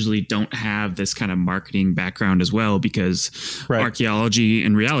archaeologist, you usually don't have this kind of marketing background as well, because archaeology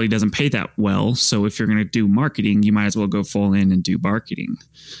in reality doesn't pay that well. So if you're going to do marketing, you might as well go full in and do marketing.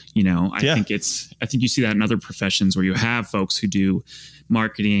 I think you see that in other professions where you have folks who do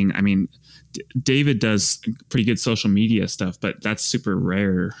marketing. I mean, David does pretty good social media stuff, but that's super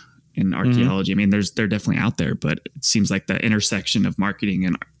rare in archaeology. I mean, they're definitely out there, but it seems like the intersection of marketing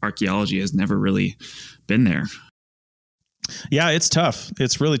and archaeology has never really been there. Yeah, it's tough.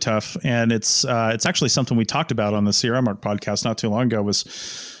 It's really tough. And it's actually something we talked about on the CRM Arc podcast not too long ago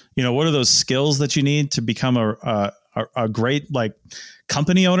was, what are those skills that you need to become a great like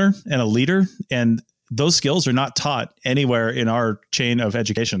company owner and a leader? And those skills are not taught anywhere in our chain of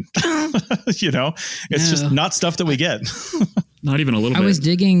education. It's just not stuff that we get. Not even a little bit. I was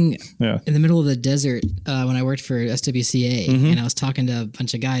digging in the middle of the desert when I worked for SWCA, and I was talking to a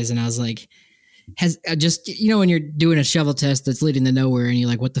bunch of guys, and I was like, when you're doing a shovel test that's leading to nowhere and you're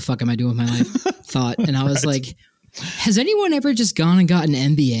like, what the fuck am I doing with my life? Thought. And I was like, has anyone ever just gone and got an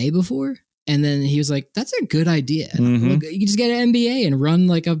MBA before? And then he was like, that's a good idea. Look, you just get an MBA and run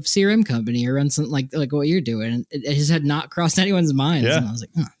like a CRM company or run something like what you're doing. And it just had not crossed anyone's minds. Yeah. And I was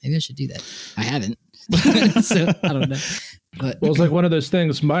like, maybe I should do that. I haven't. So I don't know. But it's like one of those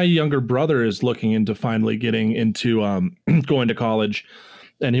things. My younger brother is looking into finally getting into going to college,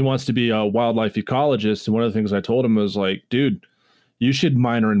 and he wants to be a wildlife ecologist. And one of the things I told him was like, dude, you should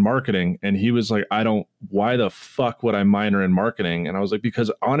minor in marketing. And he was like, why the fuck would I minor in marketing? And I was like,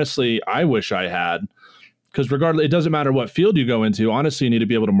 because honestly, I wish I had, because regardless, it doesn't matter what field you go into. Honestly, you need to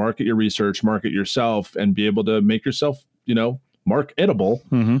be able to market your research, market yourself, and be able to make yourself, marketable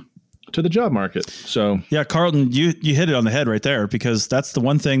to the job market. So yeah, Carlton, you hit it on the head right there, because that's the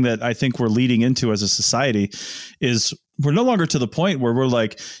one thing that I think we're leading into as a society is we're no longer to the point where we're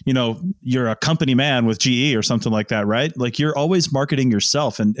like, you're a company man with GE or something like that, right? Like you're always marketing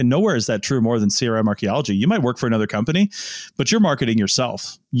yourself, and nowhere is that true more than CRM archaeology. You might work for another company, but you're marketing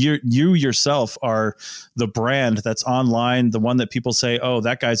yourself. You yourself are the brand that's online, the one that people say, oh,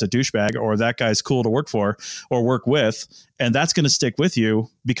 that guy's a douchebag, or that guy's cool to work for or work with. And that's going to stick with you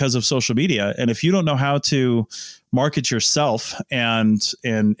because of social media. And if you don't know how to market yourself and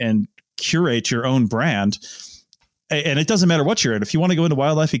curate your own brand, and it doesn't matter what you're in. If you want to go into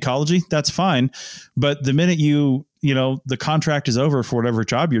wildlife ecology, that's fine. But the minute the contract is over for whatever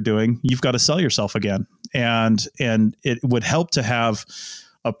job you're doing, you've got to sell yourself again. And it would help to have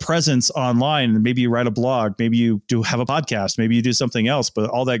a presence online. Maybe you write a blog, maybe you do have a podcast, maybe you do something else, but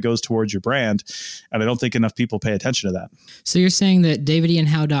all that goes towards your brand. And I don't think enough people pay attention to that. So you're saying that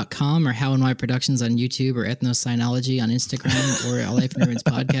davidianhow.com or How and Why Productions on YouTube or Ethnosynology on Instagram or A Life in Ruins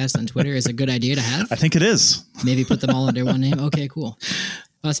podcast on Twitter is a good idea to have? I think it is. Maybe put them all under one name. Okay, cool.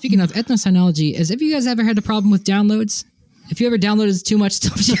 Speaking of Ethnosynology, have you guys ever had a problem with downloads? If you ever downloaded too much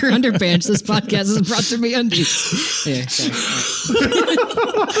stuff to your underpants, this podcast is brought to me undies. Yeah, sorry.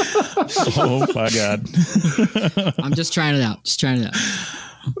 Oh my God. I'm just trying it out.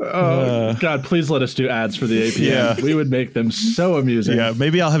 Oh God, please let us do ads for the APM. Yeah. We would make them so amusing. Yeah,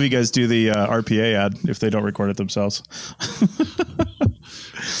 maybe I'll have you guys do the RPA ad if they don't record it themselves.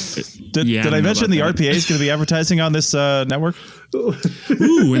 Did I mention the RPA is going to be advertising on this network? Ooh,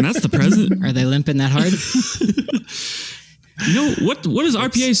 and that's the present. Are they limping that hard? What does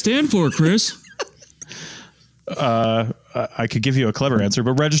RPA stand for, Chris? I could give you a clever answer,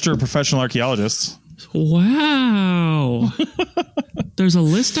 but Registered Professional Archaeologists. Wow. There's a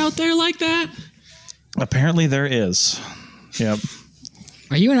list out there like that? Apparently there is. Yep.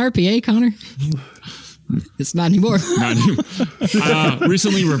 Are you an RPA, Connor? It's not anymore. Not anymore.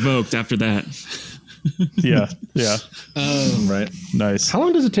 Recently revoked after that. Yeah. Oh, right. Nice. How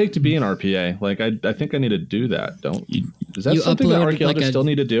long does it take to be an RPA? Like, I think I need to do that. Is that something that archaeologists still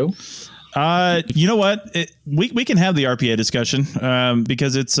need to do? You know what? We can have the RPA discussion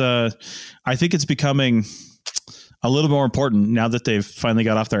because it's. I think it's becoming a little more important now that they've finally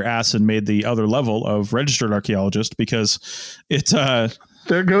got off their ass and made the other level of registered archaeologist, because it's.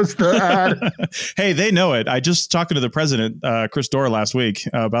 There goes the ad. Hey, they know it. I just talked to the president, Chris Dorr, last week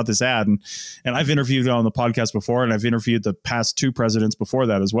about this ad, and I've interviewed on the podcast before, and I've interviewed the past two presidents before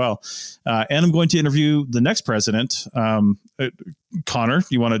that as well. And I'm going to interview the next president. Connor,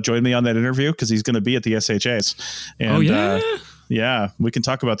 you want to join me on that interview? Because he's going to be at the SHAs. And, yeah, we can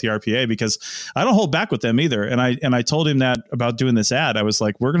talk about the RPA, because I don't hold back with them either. And I told him that about doing this ad. I was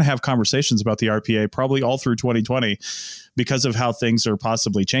like, we're going to have conversations about the RPA probably all through 2020 because of how things are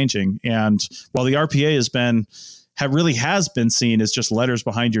possibly changing. And while the RPA has been seen as just letters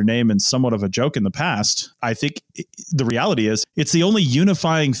behind your name and somewhat of a joke in the past, I think the reality is it's the only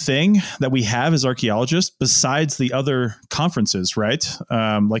unifying thing that we have as archaeologists besides the other conferences, right?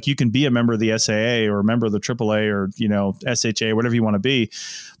 Like you can be a member of the SAA or a member of the AAA or, SHA, whatever you want to be.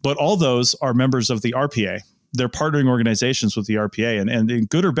 But all those are members of the RPA. They're partnering organizations with the RPA, and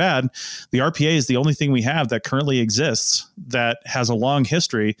good or bad, the RPA is the only thing we have that currently exists that has a long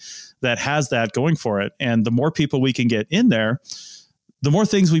history that has that going for it. And the more people we can get in there, the more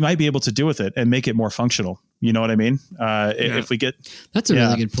things we might be able to do with it and make it more functional. You know what I mean? If we get, that's a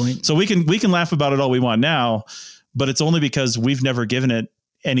really good point. So we can laugh about it all we want now, but it's only because we've never given it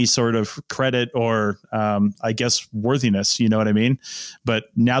any sort of credit or, I guess, worthiness. You know what I mean? But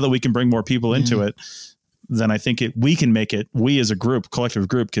now that we can bring more people into it, then I think we as a group, collective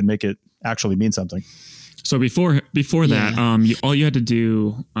group, can make it actually mean something. So before that, all you had to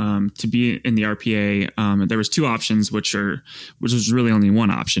do to be in the RPA, there was two options, which was really only one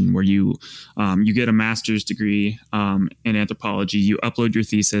option, where you get a master's degree in anthropology, you upload your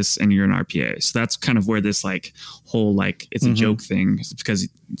thesis, and you're an RPA. So that's kind of where this whole it's a joke thing, because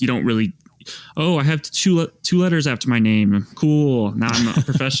you don't really. Oh, I have two letters after my name. Cool. Now I'm a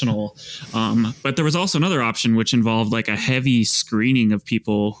professional. But there was also another option, which involved a heavy screening of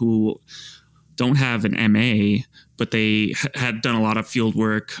people who don't have an MA, but they had done a lot of field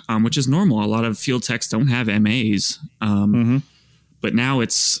work, which is normal. A lot of field techs don't have MAs. But now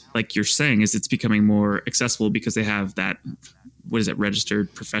it's like you're saying, it's becoming more accessible because they have that,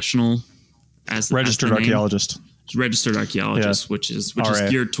 registered professional as registered archaeologist. Registered archaeologist, which is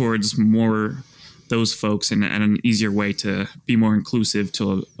geared towards more those folks and an easier way to be more inclusive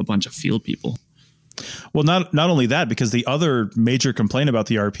to a bunch of field people. Well, not only that, because the other major complaint about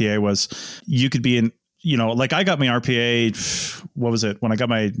the RPA was you could be in, I got my RPA, what was it? When I got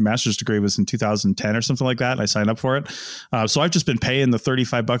my master's degree was in 2010 or something like that. And I signed up for it. So I've just been paying the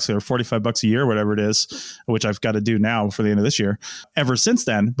 $35 or $45 a year, whatever it is, which I've got to do now for the end of this year ever since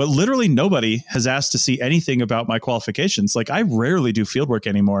then. But literally nobody has asked to see anything about my qualifications. I rarely do field work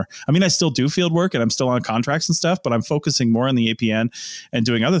anymore. I mean, I still do field work and I'm still on contracts and stuff, but I'm focusing more on the APN and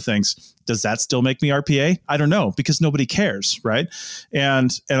doing other things. Does that still make me RPA? I don't know, because nobody cares, right?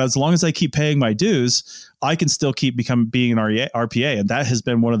 And as long as I keep paying my dues, I can still keep being an RPA. And that has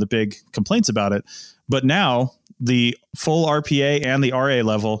been one of the big complaints about it. But now the full RPA and the RA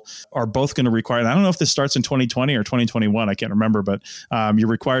level are both going to require, and I don't know if this starts in 2020 or 2021, I can't remember, but you're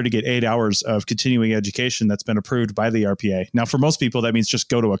required to get 8 hours of continuing education that's been approved by the RPA. Now, for most people, that means just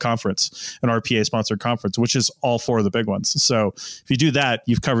go to a conference, an RPA-sponsored conference, which is all 4 of the big ones. So if you do that,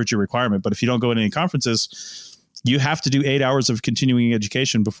 you've covered your requirement. But if you don't go to any conferences, you have to do 8 hours of continuing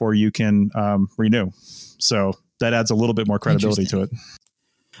education before you can renew. So that adds a little bit more credibility to it.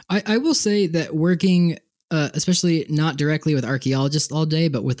 I will say that working, especially not directly with archaeologists all day,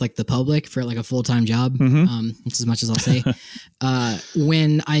 but with the public for a full-time job, that's as much as I'll say.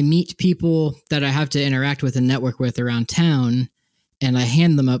 When I meet people that I have to interact with and network with around town, and I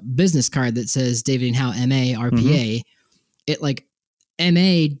hand them a business card that says David and Howe MA RPA, it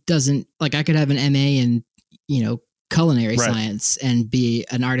MA doesn't I could have an MA in culinary science and be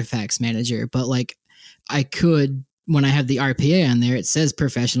an artifacts manager, but I could, when I have the RPA on there, it says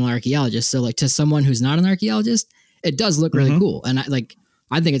professional archaeologist. So to someone who's not an archaeologist, it does look really cool. And I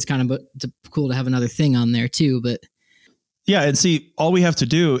think it's kind of cool to have another thing on there too, but yeah. And see, all we have to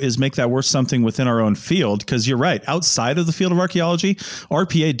do is make that worth something within our own field. Cause you're right. Outside of the field of archaeology,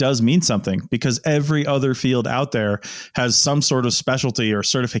 RPA does mean something because every other field out there has some sort of specialty or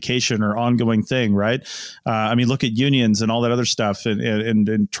certification or ongoing thing. Right. I mean, look at unions and all that other stuff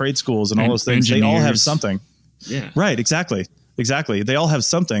and trade schools and all those things. Engineers. They all have something. Yeah. Right. Exactly. They all have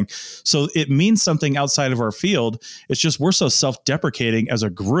something. So it means something outside of our field. It's just we're so self-deprecating as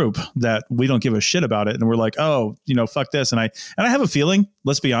a group that we don't give a shit about it. And we're like, oh, fuck this. And I have a feeling,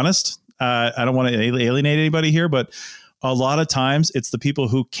 let's be honest, I don't want to alienate anybody here, but a lot of times it's the people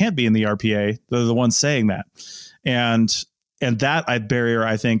who can't be in the RPA. They're the ones saying that. And that barrier,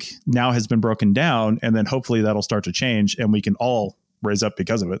 I think, now has been broken down. And then hopefully that'll start to change and we can all raise up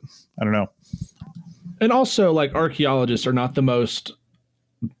because of it. I don't know. And also, archaeologists are not the most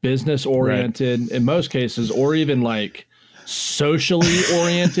business oriented in most cases, or even socially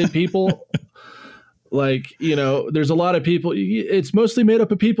oriented people. There's a lot of people. It's mostly made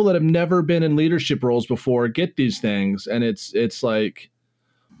up of people that have never been in leadership roles before, get these things, and it's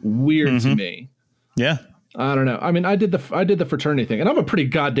weird to me. Yeah. I don't know. I mean, I did the fraternity thing, and I'm a pretty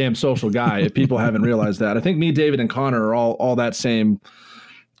goddamn social guy. If people haven't realized that, I think me, David, and Connor are all that same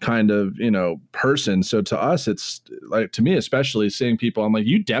kind of person. So to us, it's to me especially, seeing people, I'm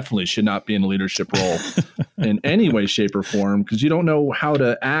you definitely should not be in a leadership role in any way, shape, or form, because you don't know how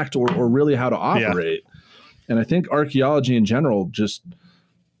to act or really how to operate. And I think archaeology in general just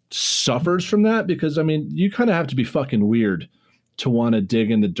suffers from that, because you kind of have to be fucking weird to want to dig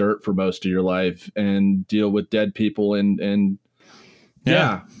in the dirt for most of your life and deal with dead people and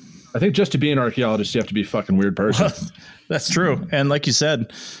yeah. I think just to be an archaeologist, you have to be a fucking weird person. That's true. And like you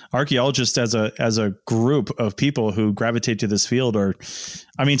said, archaeologists as a group of people who gravitate to this field are,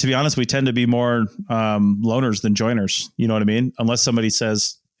 I mean, to be honest, we tend to be more loners than joiners. You know what I mean? Unless somebody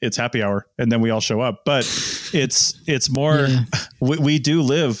says it's happy hour and then we all show up. But it's more, we do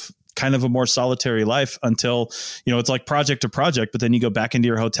live kind of a more solitary life until, you know, it's like project to project, but then you go back into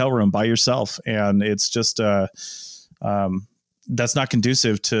your hotel room by yourself. And it's just, that's not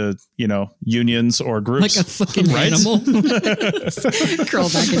conducive to, you know, unions or groups. Like a fucking animal. Crawl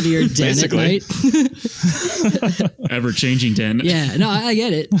back into your den Basically. at night. Ever-changing den. Yeah, no, I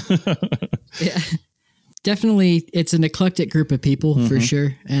get it. Yeah. Definitely, it's an eclectic group of people for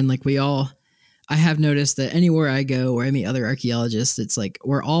sure. And like I have noticed that anywhere I go where I meet other archaeologists, it's like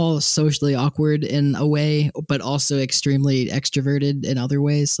we're all socially awkward in a way, but also extremely extroverted in other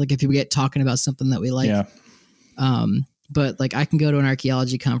ways. Like if you get talking about something that we like. Yeah. But like I can go to an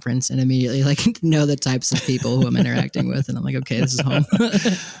archaeology conference and immediately like know the types of people who I'm interacting with, and I'm like, okay, this is home.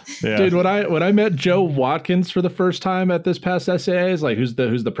 Yeah. Dude, when I met Joe Watkins for the first time at this past SAAs, like who's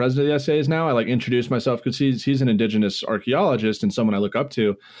the president of the SAAs now, I like introduced myself because he's an indigenous archaeologist and someone I look up to.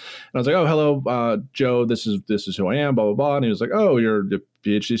 And I was like, oh, hello, Joe, this is who I am, blah, blah, blah. And he was like, oh, you're a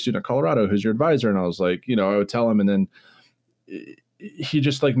PhD student at Colorado. Who's your advisor? And I was like, you know, I would tell him, and then he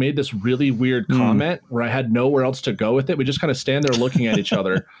just like made this really weird comment where I had nowhere else to go with it. We just kind of stand there looking at each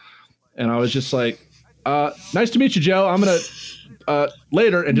other. And I was just like, nice to meet you, Joe. I'm going to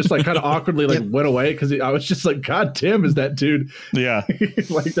later, and just like kind of awkwardly like went away. Cause I was just like, God damn, is that dude? Yeah.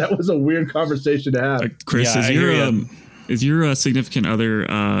 Like that was a weird conversation to have. Chris, Yeah, is your significant other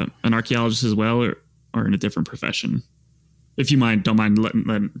an archaeologist as well, or in a different profession? If you don't mind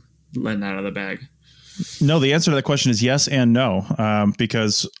letting that out of the bag. No, the answer to that question is yes and no,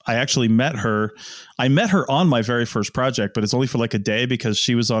 because I actually met her. I met her on my very first project, but it's only for like a day because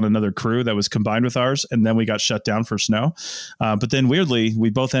she was on another crew that was combined with ours. And then we got shut down for snow. But then weirdly, we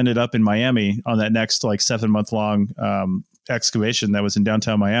both ended up in Miami on that next like 7-month long excavation that was in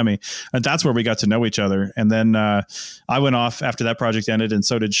downtown Miami. And that's where we got to know each other. And then I went off after that project ended, and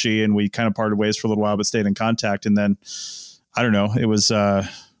so did she. And we kind of parted ways for a little while, but stayed in contact. And then I don't know, it was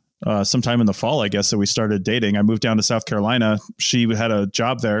sometime in the fall, I guess, that we started dating. I moved down to South Carolina. She had a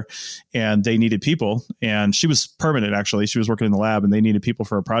job there and they needed people, and she was permanent. Actually, she was working in the lab and they needed people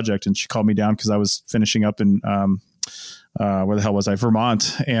for a project. And she called me down cause I was finishing up in, where the hell was I?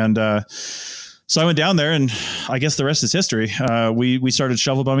 Vermont. And, so I went down there, and I guess the rest is history. We started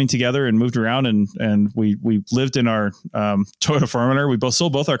shovel bumming together and moved around, and we lived in our Toyota 4Runner. We both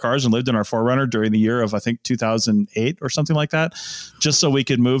sold both our cars and lived in our 4Runner during the year of, I think, 2008 or something like that, just so we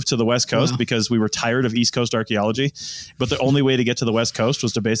could move to the West Coast because we were tired of East Coast archaeology. But the only way to get to the West Coast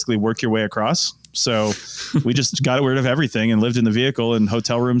was to basically work your way across. So we just got rid of everything and lived in the vehicle and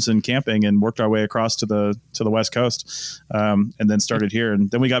hotel rooms and camping and worked our way across to the West Coast, and then started here.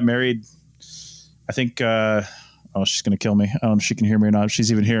 And then we got married. I think, she's going to kill me. She can hear me or not. If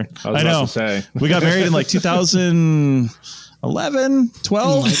she's even here. I know. To say. We got married in like 2011,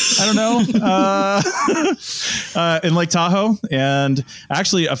 12. I don't know. In Lake Tahoe. And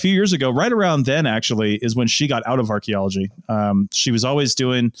actually a few years ago, right around then actually is when she got out of archaeology. She was always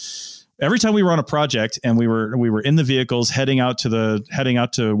doing, every time we were on a project and we were in the vehicles heading out to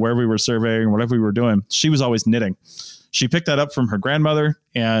where we were surveying or whatever we were doing, she was always knitting. She picked that up from her grandmother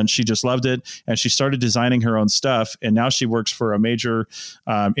and she just loved it. And she started designing her own stuff. And now she works for a major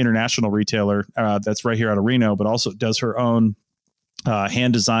international retailer that's right here out of Reno, but also does her own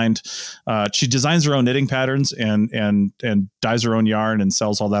hand designed. She designs her own knitting patterns and dyes her own yarn and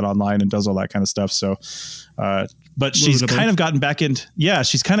sells all that online and does all that kind of stuff. So, but she's kind of gotten back into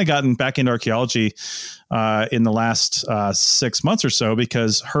archaeology in the last 6 months or so,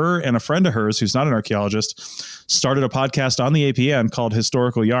 because her and a friend of hers who's not an archaeologist started a podcast on the APN called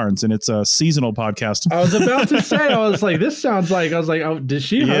Historical Yarns, and it's a seasonal podcast. I was about to say, I was like, this sounds like, oh, did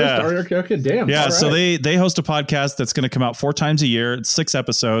she host? Okay, damn. Yeah, right. So they host a podcast that's going to come out 4 times a year. It's 6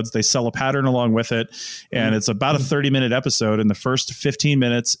 episodes. They sell a pattern along with it, and it's about a 30-minute episode, and the first 15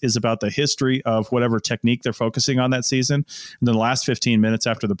 minutes is about the history of whatever technique they're focusing on that season, and then the last 15 minutes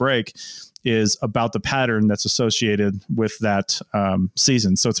after the break is about the pattern that's associated with that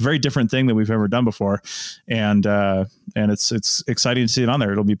season. So it's a very different thing than we've ever done before. And it's exciting to see it on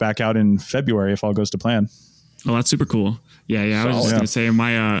there. It'll be back out in February if all goes to plan. Oh, that's super cool. Yeah. I was just going to say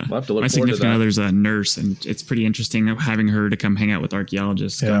my significant other's a nurse, and it's pretty interesting having her to come hang out with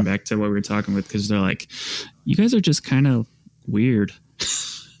archaeologists, going back to what we were talking with, because they're like, you guys are just kind of weird.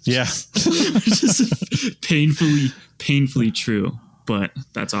 Yeah. Just painfully true. But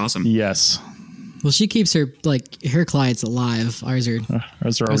that's awesome. Yes. Well, she keeps her clients alive. Ours are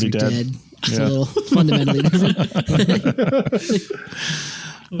already dead. It's a little fundamentally different.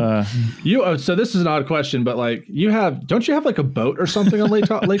 So this is an odd question, but like don't you have like a boat or something on Lake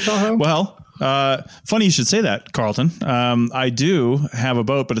Tahoe? Well, funny you should say that, Carlton. I do have a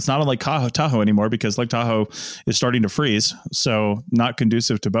boat, but it's not on Lake Tahoe anymore because Lake Tahoe is starting to freeze. So not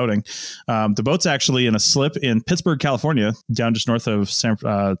conducive to boating. The boat's actually in a slip in Pittsburgh, California, down just north of San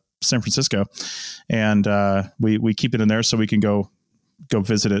Francisco. And we keep it in there so we can go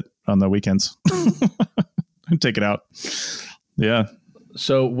visit it on the weekends and take it out. Yeah.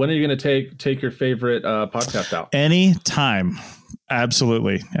 So when are you going to take your favorite podcast out? Anytime.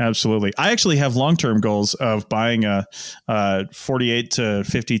 Absolutely. I actually have long-term goals of buying a 48 to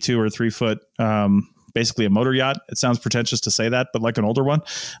 52 or 3 foot, basically a motor yacht. It sounds pretentious to say that, but like an older one.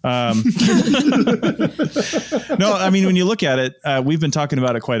 No, I mean, when you look at it, we've been talking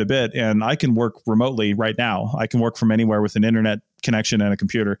about it quite a bit, and I can work remotely right now. I can work from anywhere with an internet connection and a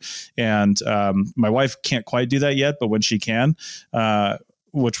computer. And my wife can't quite do that yet, but when she can,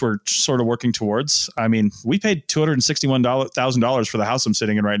 which we're sort of working towards. I mean, we paid $261,000 for the house I'm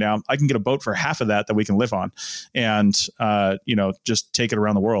sitting in right now. I can get a boat for half of that we can live on, and just take it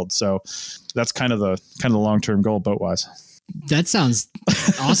around the world. So that's kind of the long-term goal boat wise. That sounds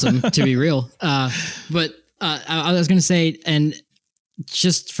awesome to be real. But I was going to say, and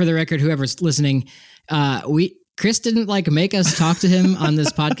just for the record, whoever's listening, Chris didn't make us talk to him on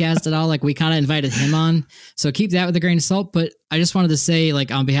this podcast at all. We kind of invited him on, so keep that with a grain of salt. But I just wanted to say,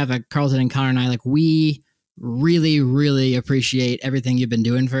 on behalf of Carlton and Connor and I, we really, really appreciate everything you've been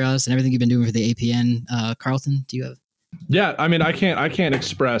doing for us and everything you've been doing for the APN. Carlton, do you have? Yeah, I mean, I can't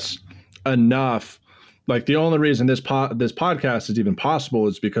express enough. The only reason this podcast is even possible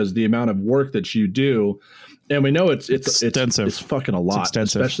is because the amount of work that you do, and we know it's extensive. It's fucking a lot,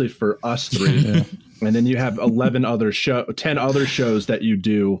 especially for us three. Yeah. And then you have 10 other shows that you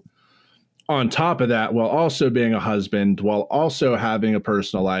do on top of that, while also being a husband, while also having a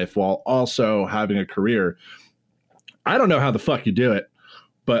personal life, while also having a career. I don't know how the fuck you do it,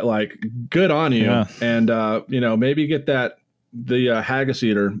 but good on you. Yeah. And maybe get the haggis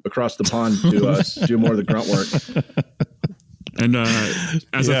eater across the pond to do more of the grunt work. And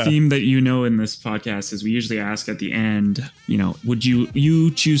as a theme that in this podcast is we usually ask at the end, would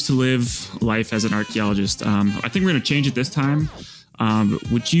you choose to live life as an archaeologist? I think we're going to change it this time.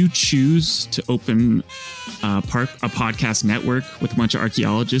 Would you choose to open a podcast network with a bunch of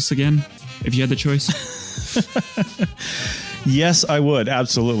archaeologists again, if you had the choice? Yes, I would.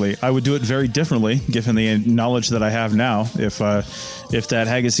 Absolutely. I would do it very differently, given the knowledge that I have now. If that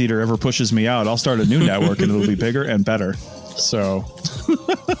haggis eater ever pushes me out, I'll start a new network and it'll be bigger and better. So,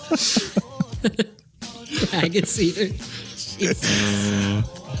 haggis eater.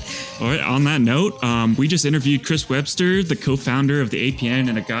 All right. On that note, we just interviewed Chris Webster, the co-founder of the APN,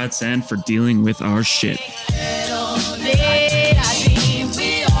 and a godsend for dealing with our shit.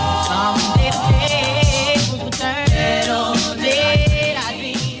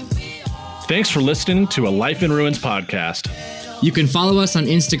 Thanks for listening to A Life in Ruins podcast. You can follow us on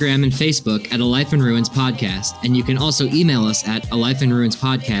Instagram and Facebook at A Life in Ruins Podcast, and you can also email us at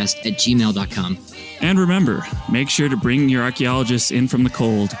alifeinruinspodcast@gmail.com. And remember, make sure to bring your archaeologists in from the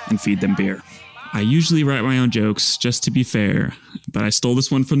cold and feed them beer. I usually write my own jokes, just to be fair, but I stole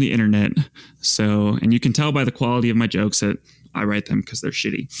this one from the internet. So, and you can tell by the quality of my jokes that I write them because they're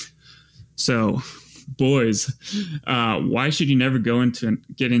shitty. So, boys, why should you never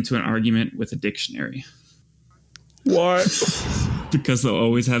get into an argument with a dictionary? What? Because they'll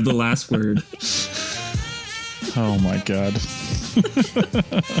always have the last word. Oh my God.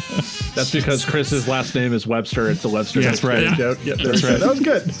 That's because Chris's last name is Webster. It's a Webster. That's right. Yeah. Joke. Yeah, that's right. That was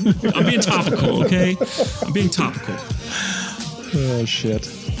good. I'm being topical, okay? I'm being topical. Oh shit.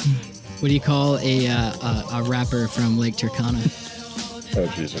 What do you call a rapper from Lake Turkana? Oh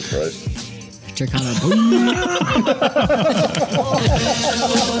Jesus Christ. Turkana.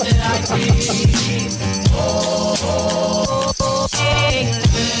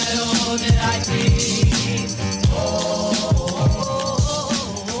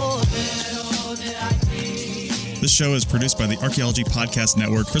 This show is produced by the Archaeology Podcast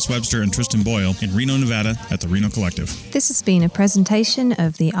Network, Chris Webster and Tristan Boyle in Reno, Nevada at the Reno Collective. This has been a presentation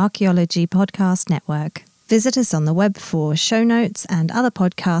of the Archaeology Podcast Network. Visit us on the web for show notes and other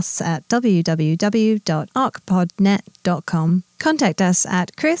podcasts at www.archpodnet.com. Contact us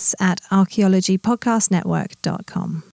at chris@archaeologypodcastnetwork.com.